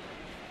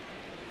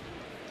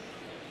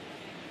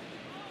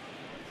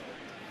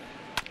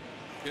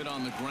 Hit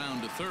on the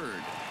ground to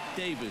third.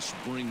 Davis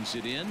brings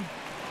it in.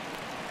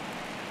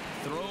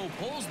 Throw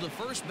pulls the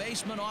first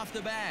baseman off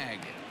the bag.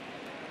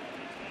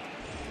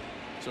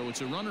 So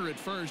it's a runner at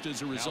first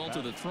as a result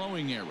of the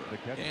throwing error.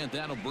 And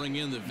that'll bring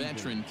in the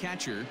veteran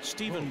catcher,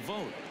 Stephen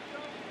Vogt.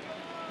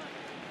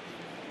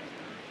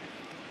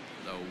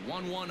 The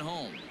 1-1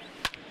 home.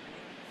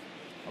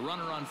 A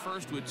runner on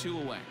first with 2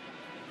 away.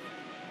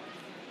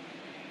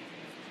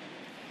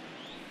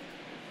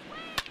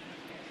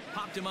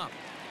 Popped him up.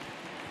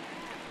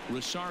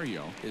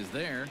 Rosario is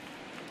there.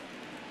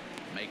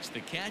 Makes the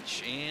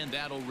catch, and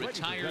that'll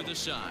retire the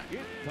side.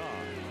 It's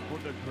time for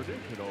the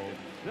traditional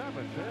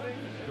 7th inning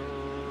stretch.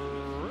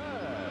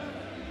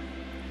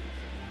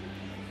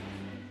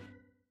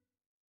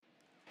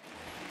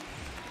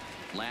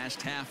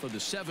 Last half of the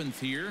 7th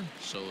here,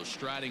 so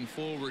striding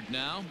forward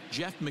now,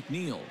 Jeff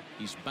McNeil.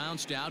 He's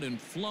bounced out and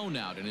flown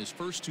out in his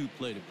first 2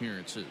 plate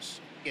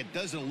appearances. It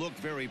doesn't look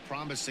very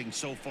promising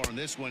so far in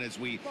this one as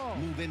we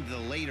move into the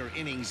later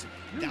innings.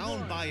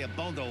 Down by a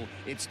bundle,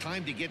 it's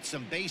time to get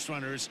some base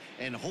runners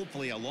and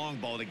hopefully a long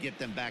ball to get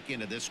them back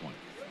into this one.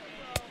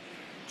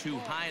 Too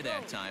high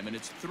that time, and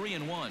it's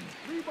 3-1.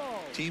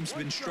 Team's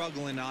been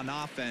struggling on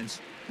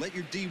offense. Let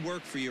your D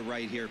work for you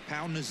right here.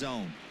 Pound the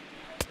zone.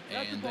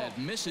 And that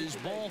misses,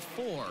 ball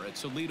 4.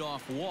 It's a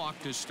leadoff walk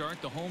to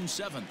start the home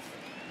 7th.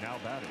 Now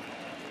batting.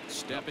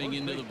 Stepping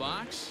into the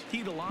box,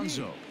 Pete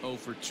Alonso. 0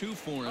 for 2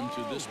 for him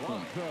to this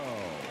point.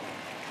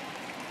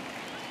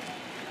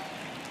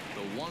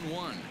 The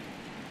 1-1.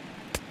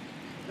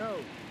 No.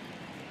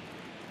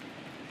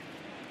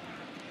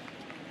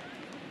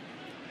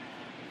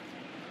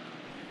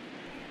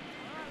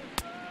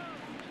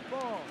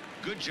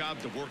 Good job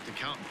to work the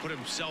count and put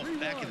himself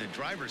back in the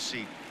driver's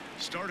seat.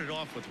 Started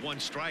off with 1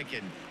 strike,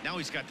 and now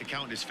he's got the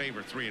count in his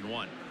favor,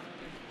 3-1.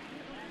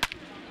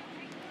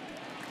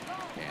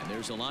 And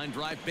there's a line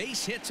drive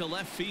base hit to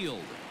left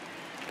field.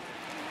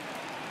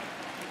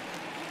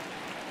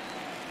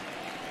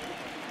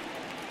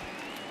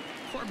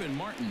 Corbin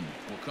Martin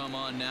will come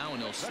on now,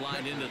 and he'll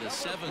slide into the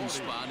 7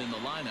 spot in the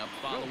lineup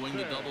following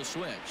the double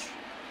switch.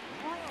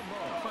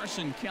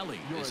 Carson Kelly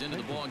is into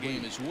the ball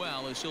game as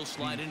well as he'll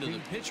slide into the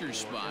pitcher's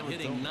spot,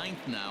 hitting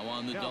 9th now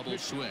on the double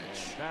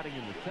switch.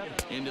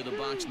 Into the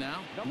box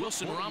now,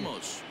 Wilson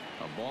Ramos.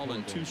 A ball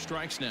and 2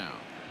 strikes now.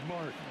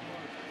 Martin.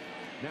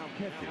 Now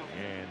catching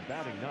and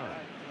batting 9,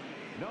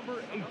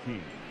 number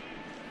 18.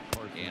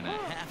 And a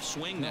half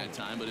swing that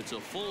time, but it's a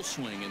full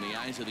swing in the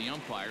eyes of the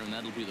umpire, and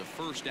that'll be the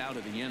first out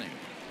of the inning.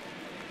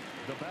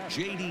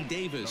 J.D.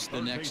 Davis,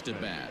 the next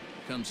at bat,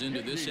 comes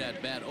into this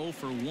at bat 0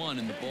 for 1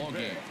 in the ball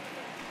game.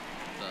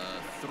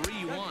 The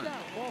 3-1,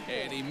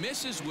 and he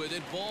misses with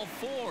it, ball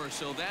 4,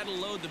 so that'll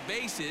load the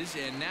bases,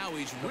 and now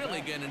he's really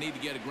going to need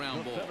to get a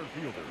ground ball.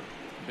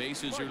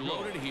 Bases are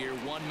loaded here,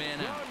 1 man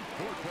out.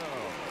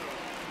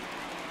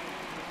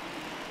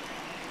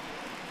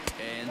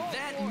 And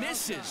that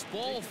misses,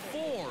 ball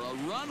 4. A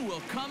run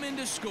will come in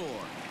to score.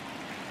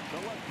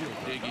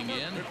 Digging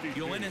in,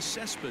 Yoenis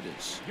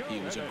Cespedes. He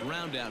was a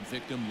ground out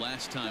victim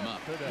last time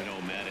up. You know,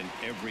 Madden,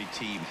 every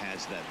team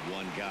has that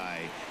one guy,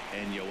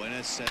 and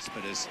Yoenis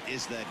Cespedes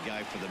is that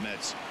guy for the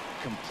Mets.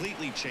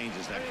 Completely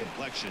changes that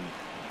complexion.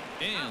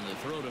 And the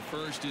throw to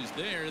first is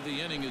there. The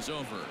inning is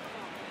over.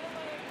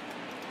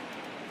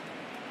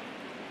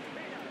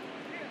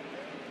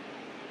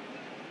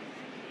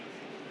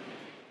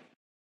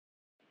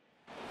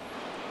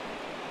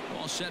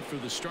 set for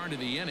the start of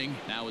the inning.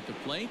 Now at the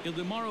plate,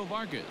 Ildemaro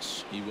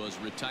Vargas. He was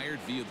retired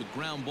via the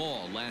ground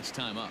ball last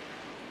time up.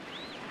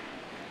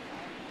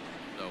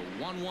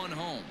 The 1-1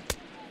 home.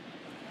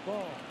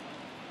 Ball.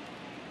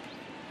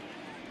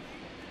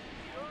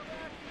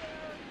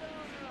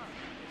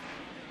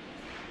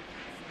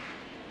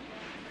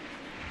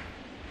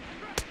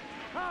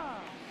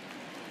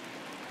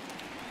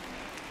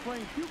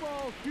 Playing 2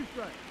 balls, 2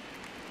 strikes.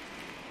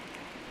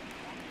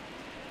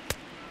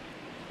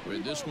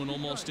 With this one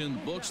almost in the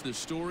books, the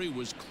story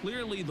was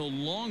clearly the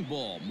long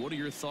ball. What are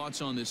your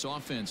thoughts on this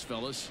offense,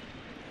 fellas?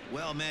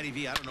 Well, Matty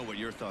V, I don't know what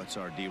your thoughts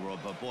are, D-Roll,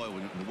 but boy,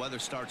 when the weather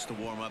starts to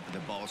warm up and the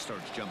ball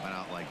starts jumping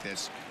out like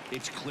this,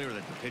 it's clear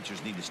that the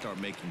pitchers need to start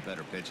making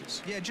better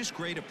pitches. Yeah, just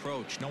great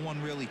approach. No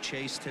one really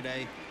chased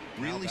today.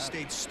 Really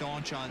stayed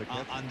staunch on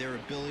their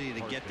ability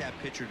to get that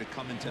pitcher to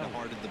come into the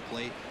heart of the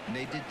plate, and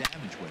they did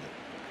damage with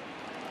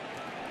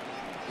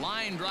it.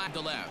 Line drive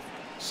to left.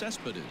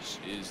 Cespedes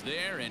is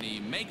there, and he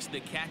makes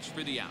the catch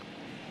for the out.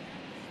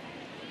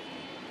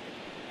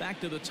 Back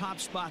to the top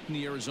spot in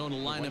the Arizona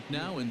lineup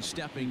now, and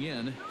stepping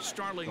in,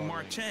 Starling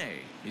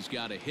Marte. He's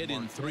got a hit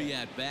in 3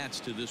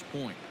 at-bats to this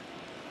point.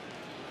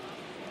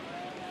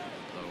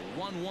 The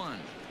 1-1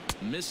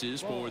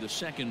 misses for the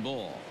second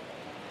ball.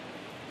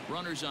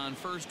 Runners on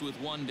first with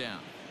 1 down.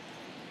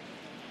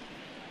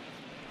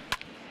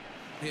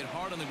 Hit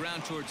hard on the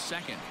ground towards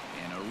second,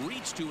 and a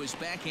reach to his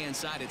backhand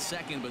side at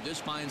second, but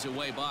this finds a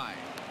way by.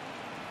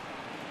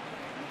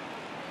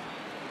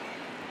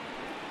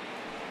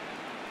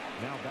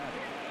 Now batting,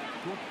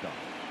 shortstop,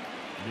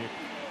 Nick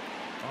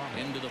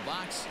Ahmed. Into the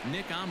box,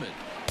 Nick Ahmed.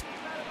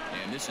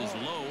 And this is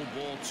low,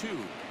 ball 2.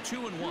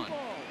 2-1.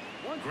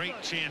 Great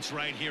chance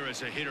right here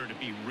as a hitter to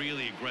be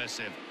really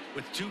aggressive.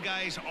 With 2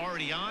 guys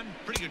already on,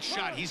 pretty good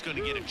shot. He's going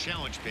to get a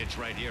challenge pitch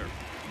right here.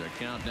 The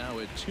count now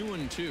at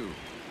 2-2.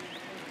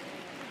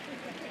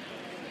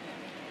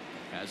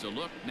 Has a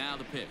look, now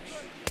the pitch.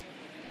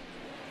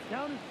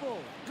 Count is full.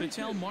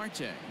 Ketel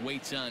Marte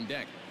waits on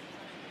deck.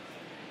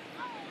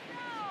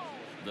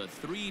 The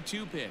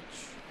 3-2 pitch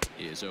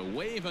is a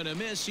wave and a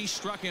miss. He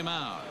struck him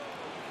out.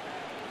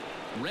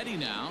 Ready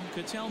now,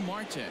 Ketel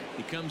Marte.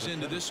 He comes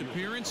into this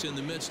appearance in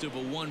the midst of a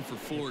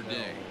 1-for-4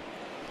 day.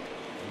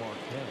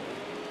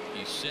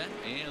 He's set,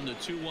 and the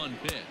 2-1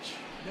 pitch.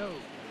 No.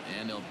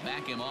 And they'll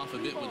back him off a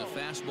bit with a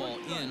fastball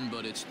in,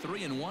 but it's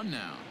 3-1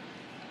 now.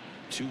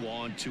 2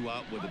 on, 2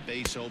 out with a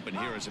base open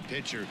here as a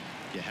pitcher.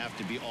 You have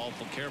to be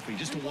awful careful. You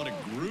just don't want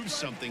to groove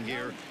something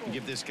here and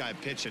give this guy a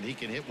pitch that he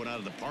can hit one out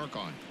of the park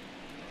on.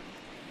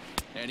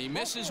 And he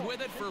misses with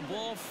it for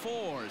ball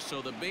 4,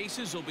 so the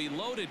bases will be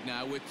loaded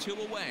now with 2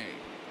 away.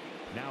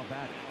 Now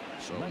batting.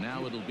 So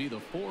now it'll be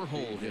the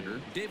 4-hole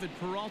hitter, David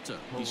Peralta.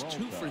 He's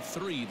 2 for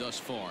 3 thus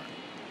far.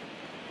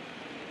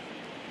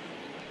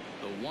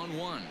 The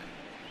 1-1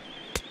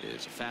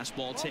 is a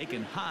fastball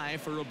taken high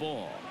for a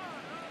ball.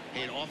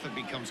 It often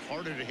becomes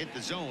harder to hit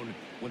the zone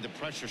when the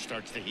pressure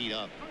starts to heat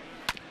up.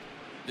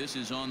 This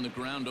is on the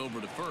ground over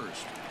to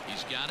first.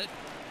 He's got it.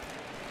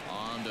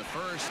 On to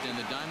first, and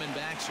the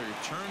Diamondbacks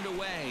are turned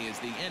away as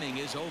the inning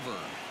is over.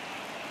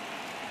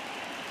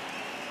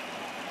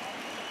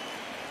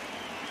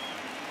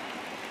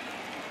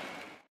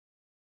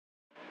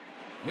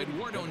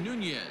 Eduardo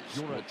Nunez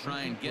will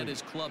try and get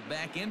his club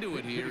back into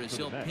it here as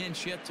he'll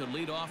pinch hit to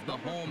lead off the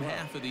home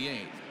half of the 8th.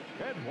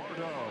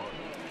 Eduardo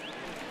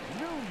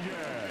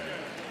Nunez.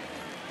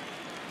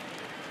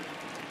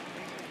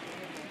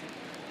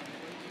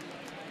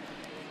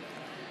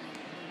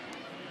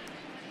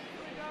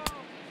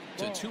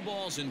 To 2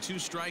 balls and 2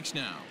 strikes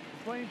now.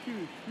 Playing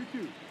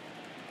 2-2.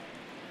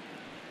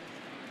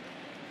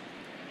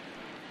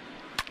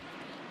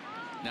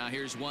 Now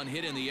here's one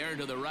hit in the air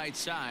to the right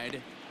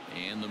side,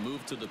 and the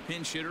move to the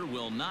pinch hitter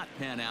will not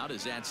pan out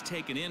as that's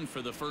taken in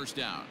for the first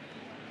out.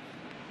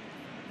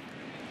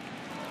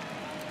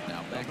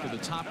 Now back to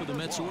the top of the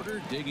Mets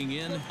order, digging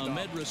in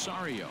Ahmed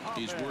Rosario.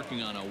 He's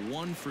working on a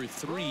 1 for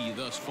 3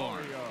 thus far.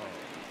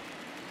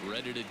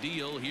 Ready to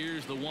deal.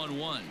 Here's the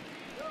 1-1.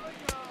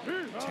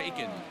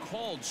 Taken,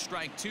 called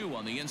strike 2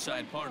 on the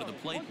inside part of the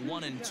plate.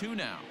 1-2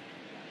 now.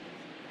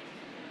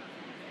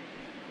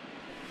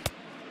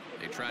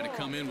 They try to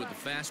come in with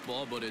the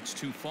fastball, but it's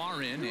too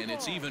far in, and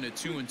it's even at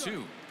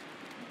 2-2.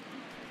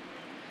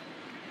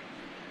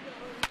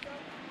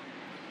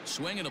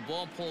 Swing and a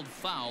ball pulled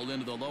foul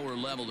into the lower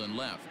level and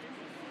left.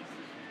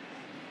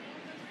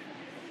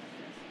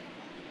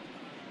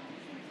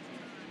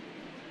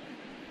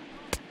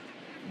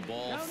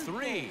 Ball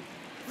 3.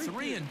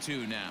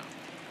 3-2 now.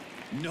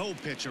 No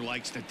pitcher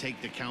likes to take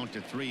the count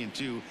to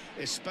 3-2,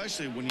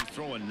 especially when you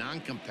throw a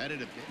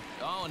non-competitive hit.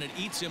 Oh, and it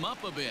eats him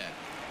up a bit.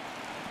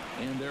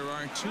 And there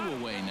are 2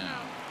 away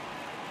now.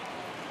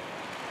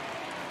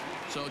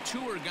 So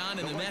 2 are gone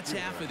in the Mets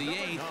half of the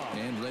 8th.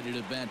 And ready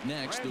to bat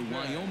next, the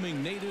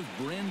Wyoming native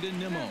Brandon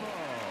Nimmo.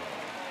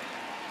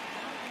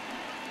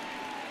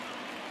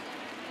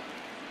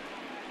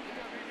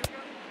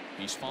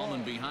 He's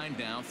fallen behind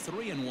now,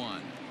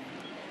 3-1.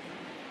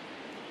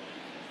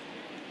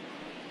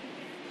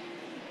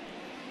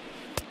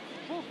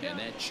 And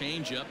that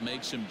changeup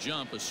makes him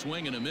jump. A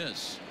swing and a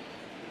miss.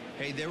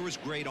 Hey, there was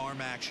great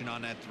arm action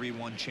on that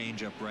 3-1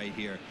 changeup right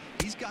here.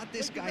 He's got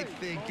this guy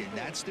thinking.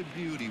 That's the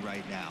beauty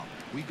right now.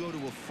 We go to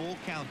a full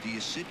count. Do you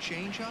sit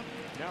changeup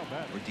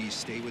or do you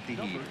stay with the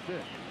heater?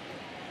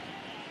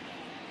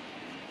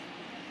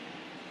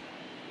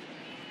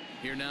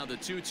 Here now the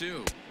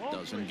 2-2.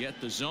 Doesn't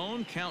get the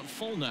zone. Count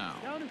full now.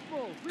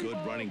 Good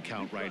running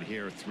count right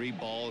here. 3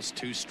 balls,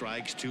 2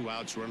 strikes, 2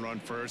 outs, run on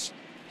first.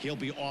 He'll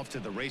be off to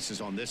the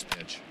races on this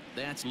pitch.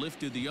 That's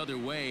lifted the other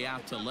way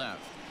out to left.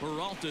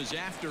 Peralta's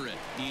after it.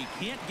 He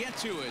can't get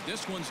to it.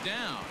 This one's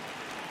down.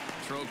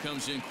 Throw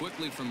comes in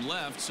quickly from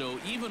left, so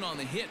even on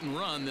the hit and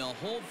run, they'll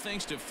hold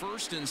things to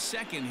first and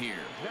second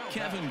here.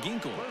 Kevin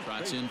Ginkel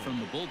trots in from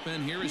the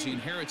bullpen here as he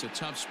inherits a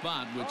tough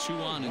spot with 2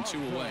 on and 2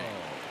 away.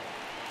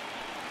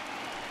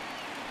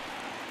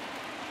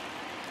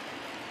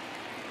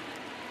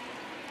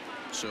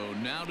 So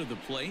now to the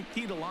plate,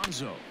 Pete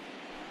Alonso.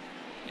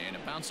 And a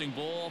bouncing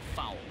ball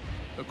foul.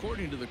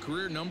 According to the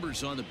career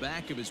numbers on the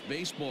back of his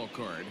baseball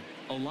card,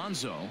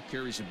 Alonso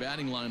carries a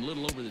batting line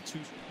little over the 2.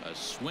 A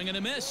swing and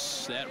a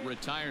miss. That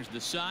retires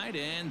the side,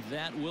 and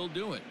that will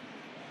do it.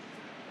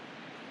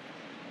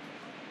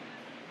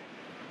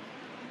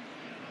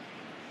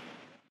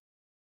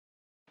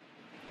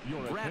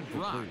 Brad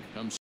Brock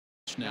comes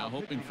now,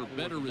 hoping for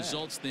better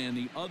results than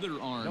the other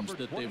arms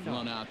that they've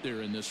run out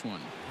there in this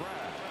one.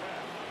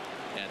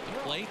 At the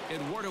plate,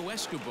 Eduardo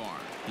Escobar.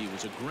 He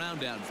was a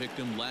ground out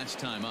victim last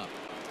time up.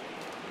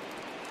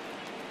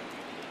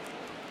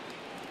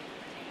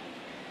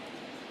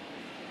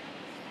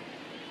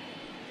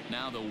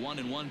 Now the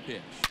 1-1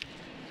 pitch.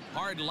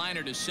 Hard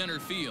liner to center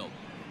field.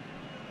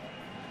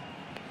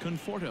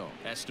 Conforto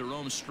has to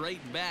roam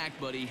straight back,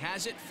 but he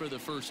has it for the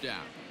first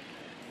out.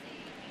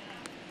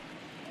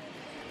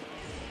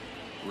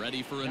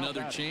 Ready for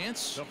another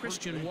chance?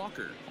 Christian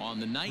Walker. On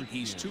the night,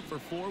 he's 2 for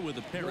 4 with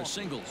a pair of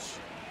singles.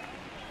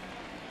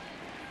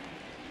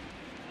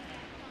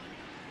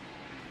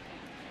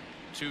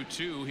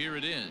 2-2, here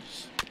it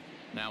is.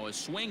 Now a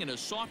swing and a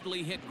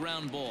softly hit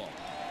ground ball.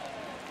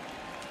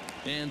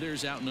 And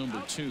there's out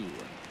number 2.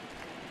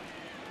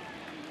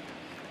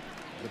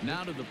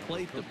 Now to the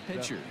plate, the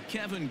pitcher,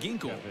 Kevin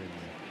Ginkel.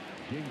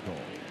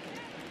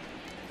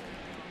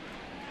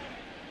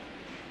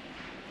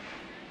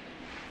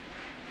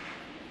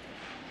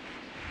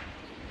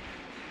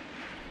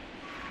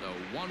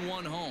 The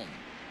 1-1 home.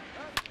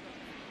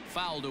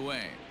 Fouled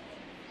away.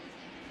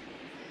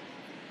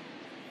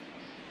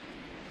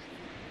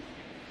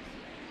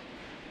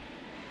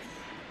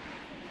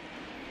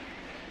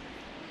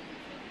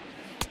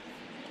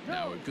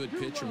 Now a good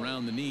pitch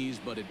around the knees,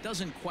 but it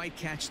doesn't quite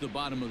catch the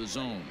bottom of the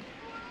zone.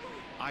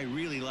 I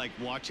really like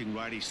watching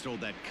righties throw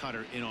that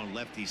cutter in on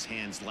lefties'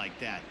 hands like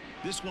that.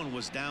 This one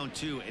was down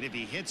 2, and if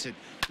he hits it,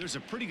 there's a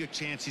pretty good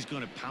chance he's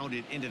going to pound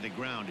it into the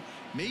ground,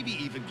 maybe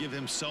even give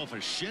himself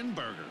a shin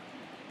burger.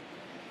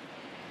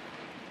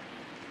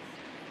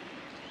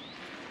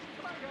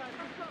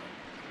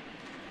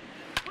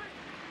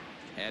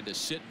 Had to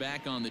sit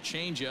back on the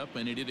changeup,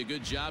 and he did a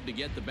good job to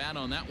get the bat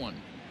on that one.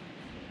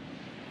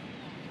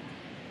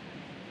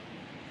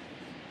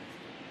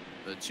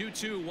 The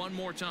 2-2 one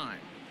more time.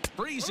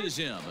 Freezes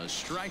him. A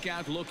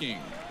strikeout looking.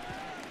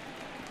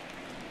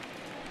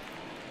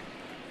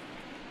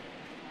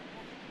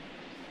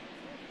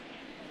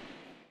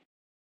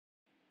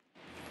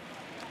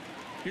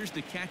 Here's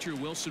the catcher,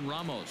 Wilson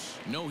Ramos.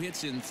 No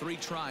hits in 3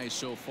 tries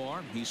so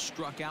far. He's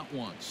struck out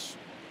once.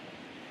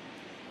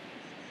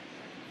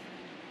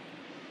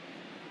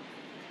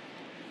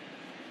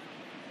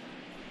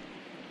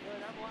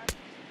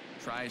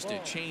 Tries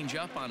to change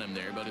up on him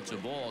there, but it's a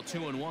ball.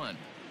 2-1.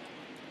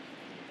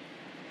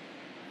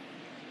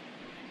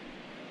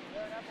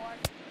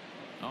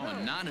 Oh,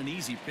 and not an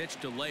easy pitch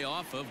to lay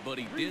off of, but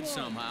he did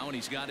somehow, and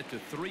he's got it to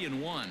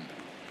 3-1.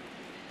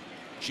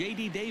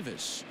 J.D.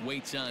 Davis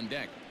waits on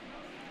deck.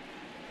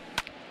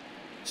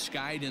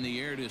 Skied in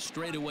the air to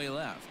straightaway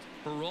left.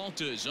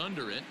 Peralta is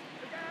under it.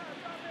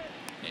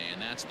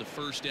 And that's the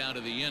first out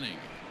of the inning.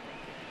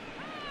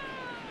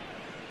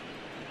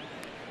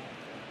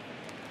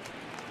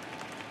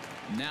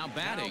 Now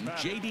batting,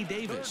 J.D.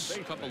 Davis.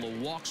 A couple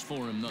of walks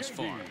for him thus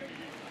far.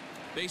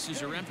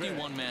 Bases are empty,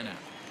 1 man out.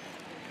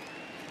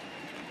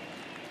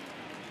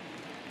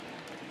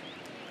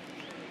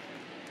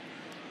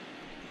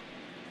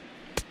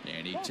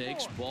 And he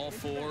takes ball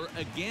 4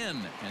 again,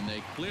 and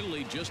they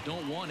clearly just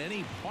don't want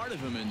any part of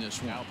him in this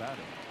one.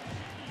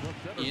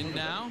 In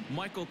now,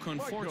 Michael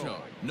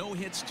Conforto. No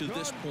hits to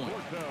this point.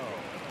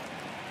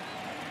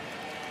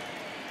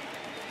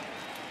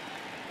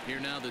 Here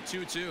now the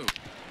 2-2.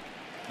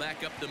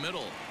 Back up the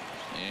middle.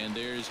 And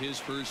there's his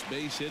first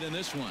base hit in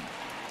this one.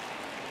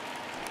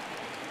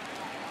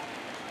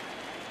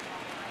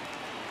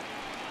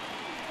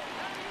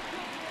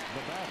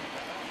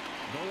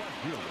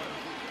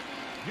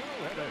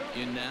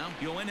 In now,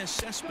 Yoenis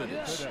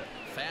Cespedes.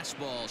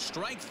 Fastball,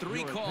 strike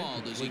 3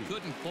 called as he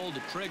couldn't pull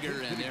the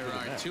trigger, and there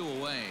are 2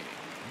 away.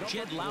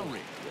 Jed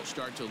Lowry will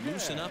start to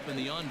loosen up in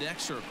the on-deck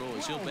circle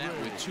as he'll bat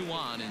with 2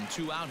 on and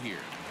 2 out here.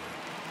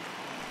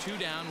 2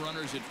 down,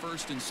 runners at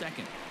first and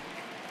second.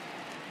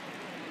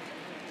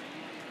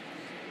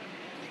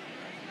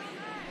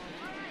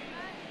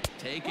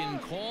 Taken,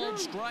 called,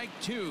 strike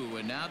 2,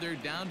 and now they're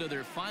down to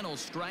their final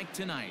strike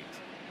tonight.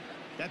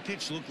 That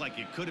pitch looked like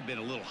it could have been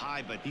a little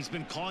high, but he's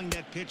been calling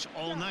that pitch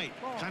all night.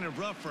 Kind of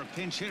rough for a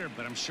pinch hitter,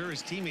 but I'm sure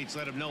his teammates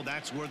let him know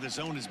that's where the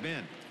zone has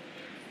been.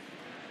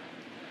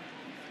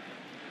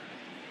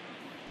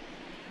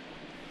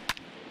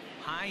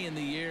 High in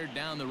the air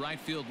down the right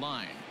field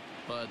line,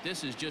 but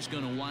this is just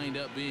going to wind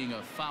up being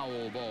a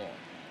foul ball.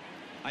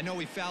 I know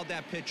he fouled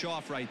that pitch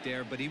off right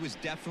there, but he was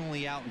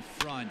definitely out in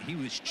front. He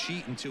was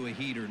cheating to a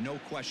heater, no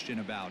question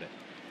about it.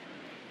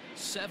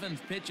 7th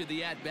pitch of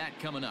the at-bat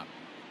coming up.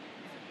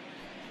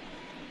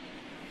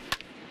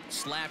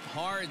 Slapped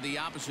hard the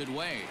opposite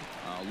way.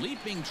 A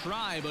leaping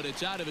try, but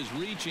it's out of his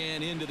reach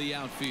and into the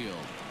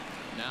outfield.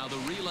 Now the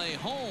relay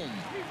home,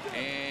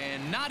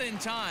 and not in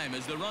time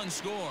as the run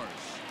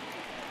scores.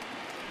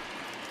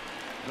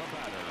 The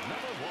batter,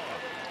 number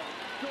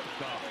 1. Good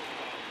stop.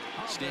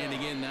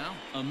 Standing in now,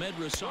 Ahmed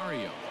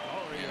Rosario.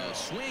 And a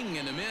swing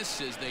and a miss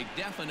as they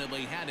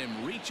definitely had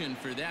him reaching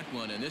for that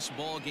one, and this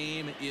ball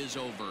game is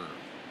over.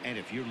 And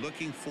if you're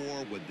looking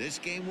for when this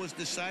game was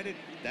decided,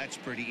 that's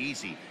pretty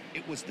easy.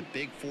 It was the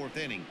big 4th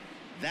inning.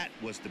 That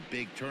was the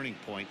big turning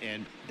point,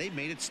 and they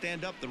made it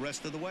stand up the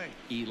rest of the way.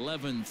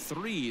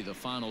 11-3 the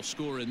final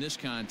score in this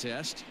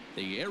contest.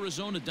 The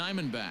Arizona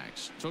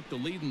Diamondbacks took the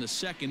lead in the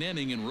 2nd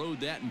inning and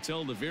rode that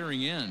until the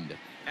very end.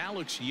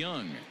 Alex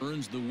Young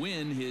earns the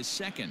win, his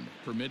 2nd,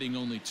 permitting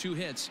only 2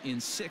 hits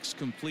in 6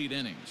 complete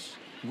innings.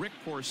 Rick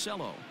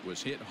Porcello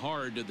was hit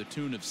hard to the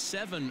tune of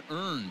 7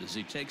 earned as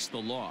he takes the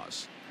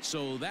loss.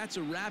 So that's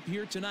a wrap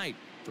here tonight.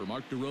 For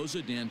Mark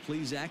DeRosa, Dan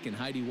Plesac, and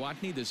Heidi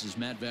Watney, this is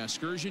Matt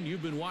Vasgersian.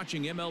 You've been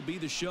watching MLB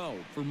The Show.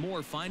 For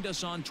more, find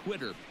us on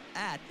Twitter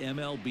at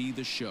MLB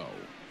The Show.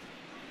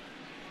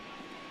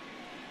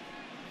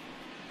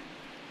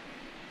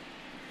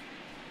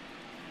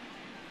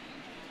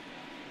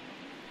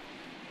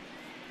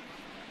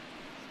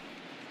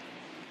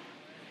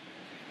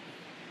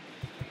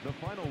 The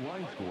final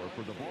line score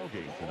for the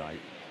ballgame tonight.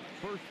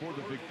 First for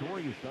the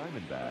victorious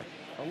Diamondbacks,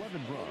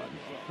 11 runs,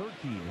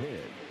 13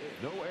 hits,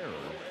 no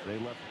errors. They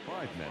left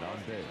 5 men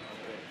on base.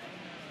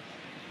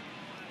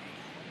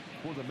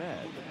 For the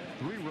Mets,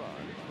 3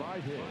 runs,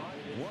 5 hits,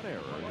 1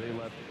 error. They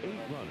left 8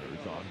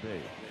 runners on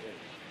base.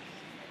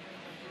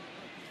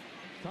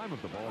 Time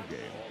of the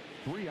ballgame,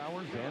 3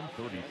 hours and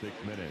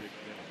 36 minutes.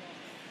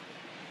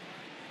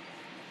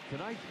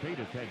 Tonight's paid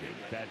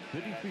attendance at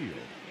Citi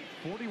Field,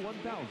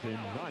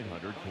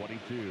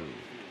 41,922.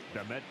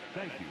 The Mets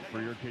thank you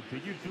for your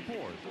continued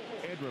support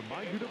and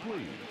remind you to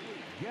please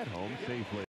get home safely.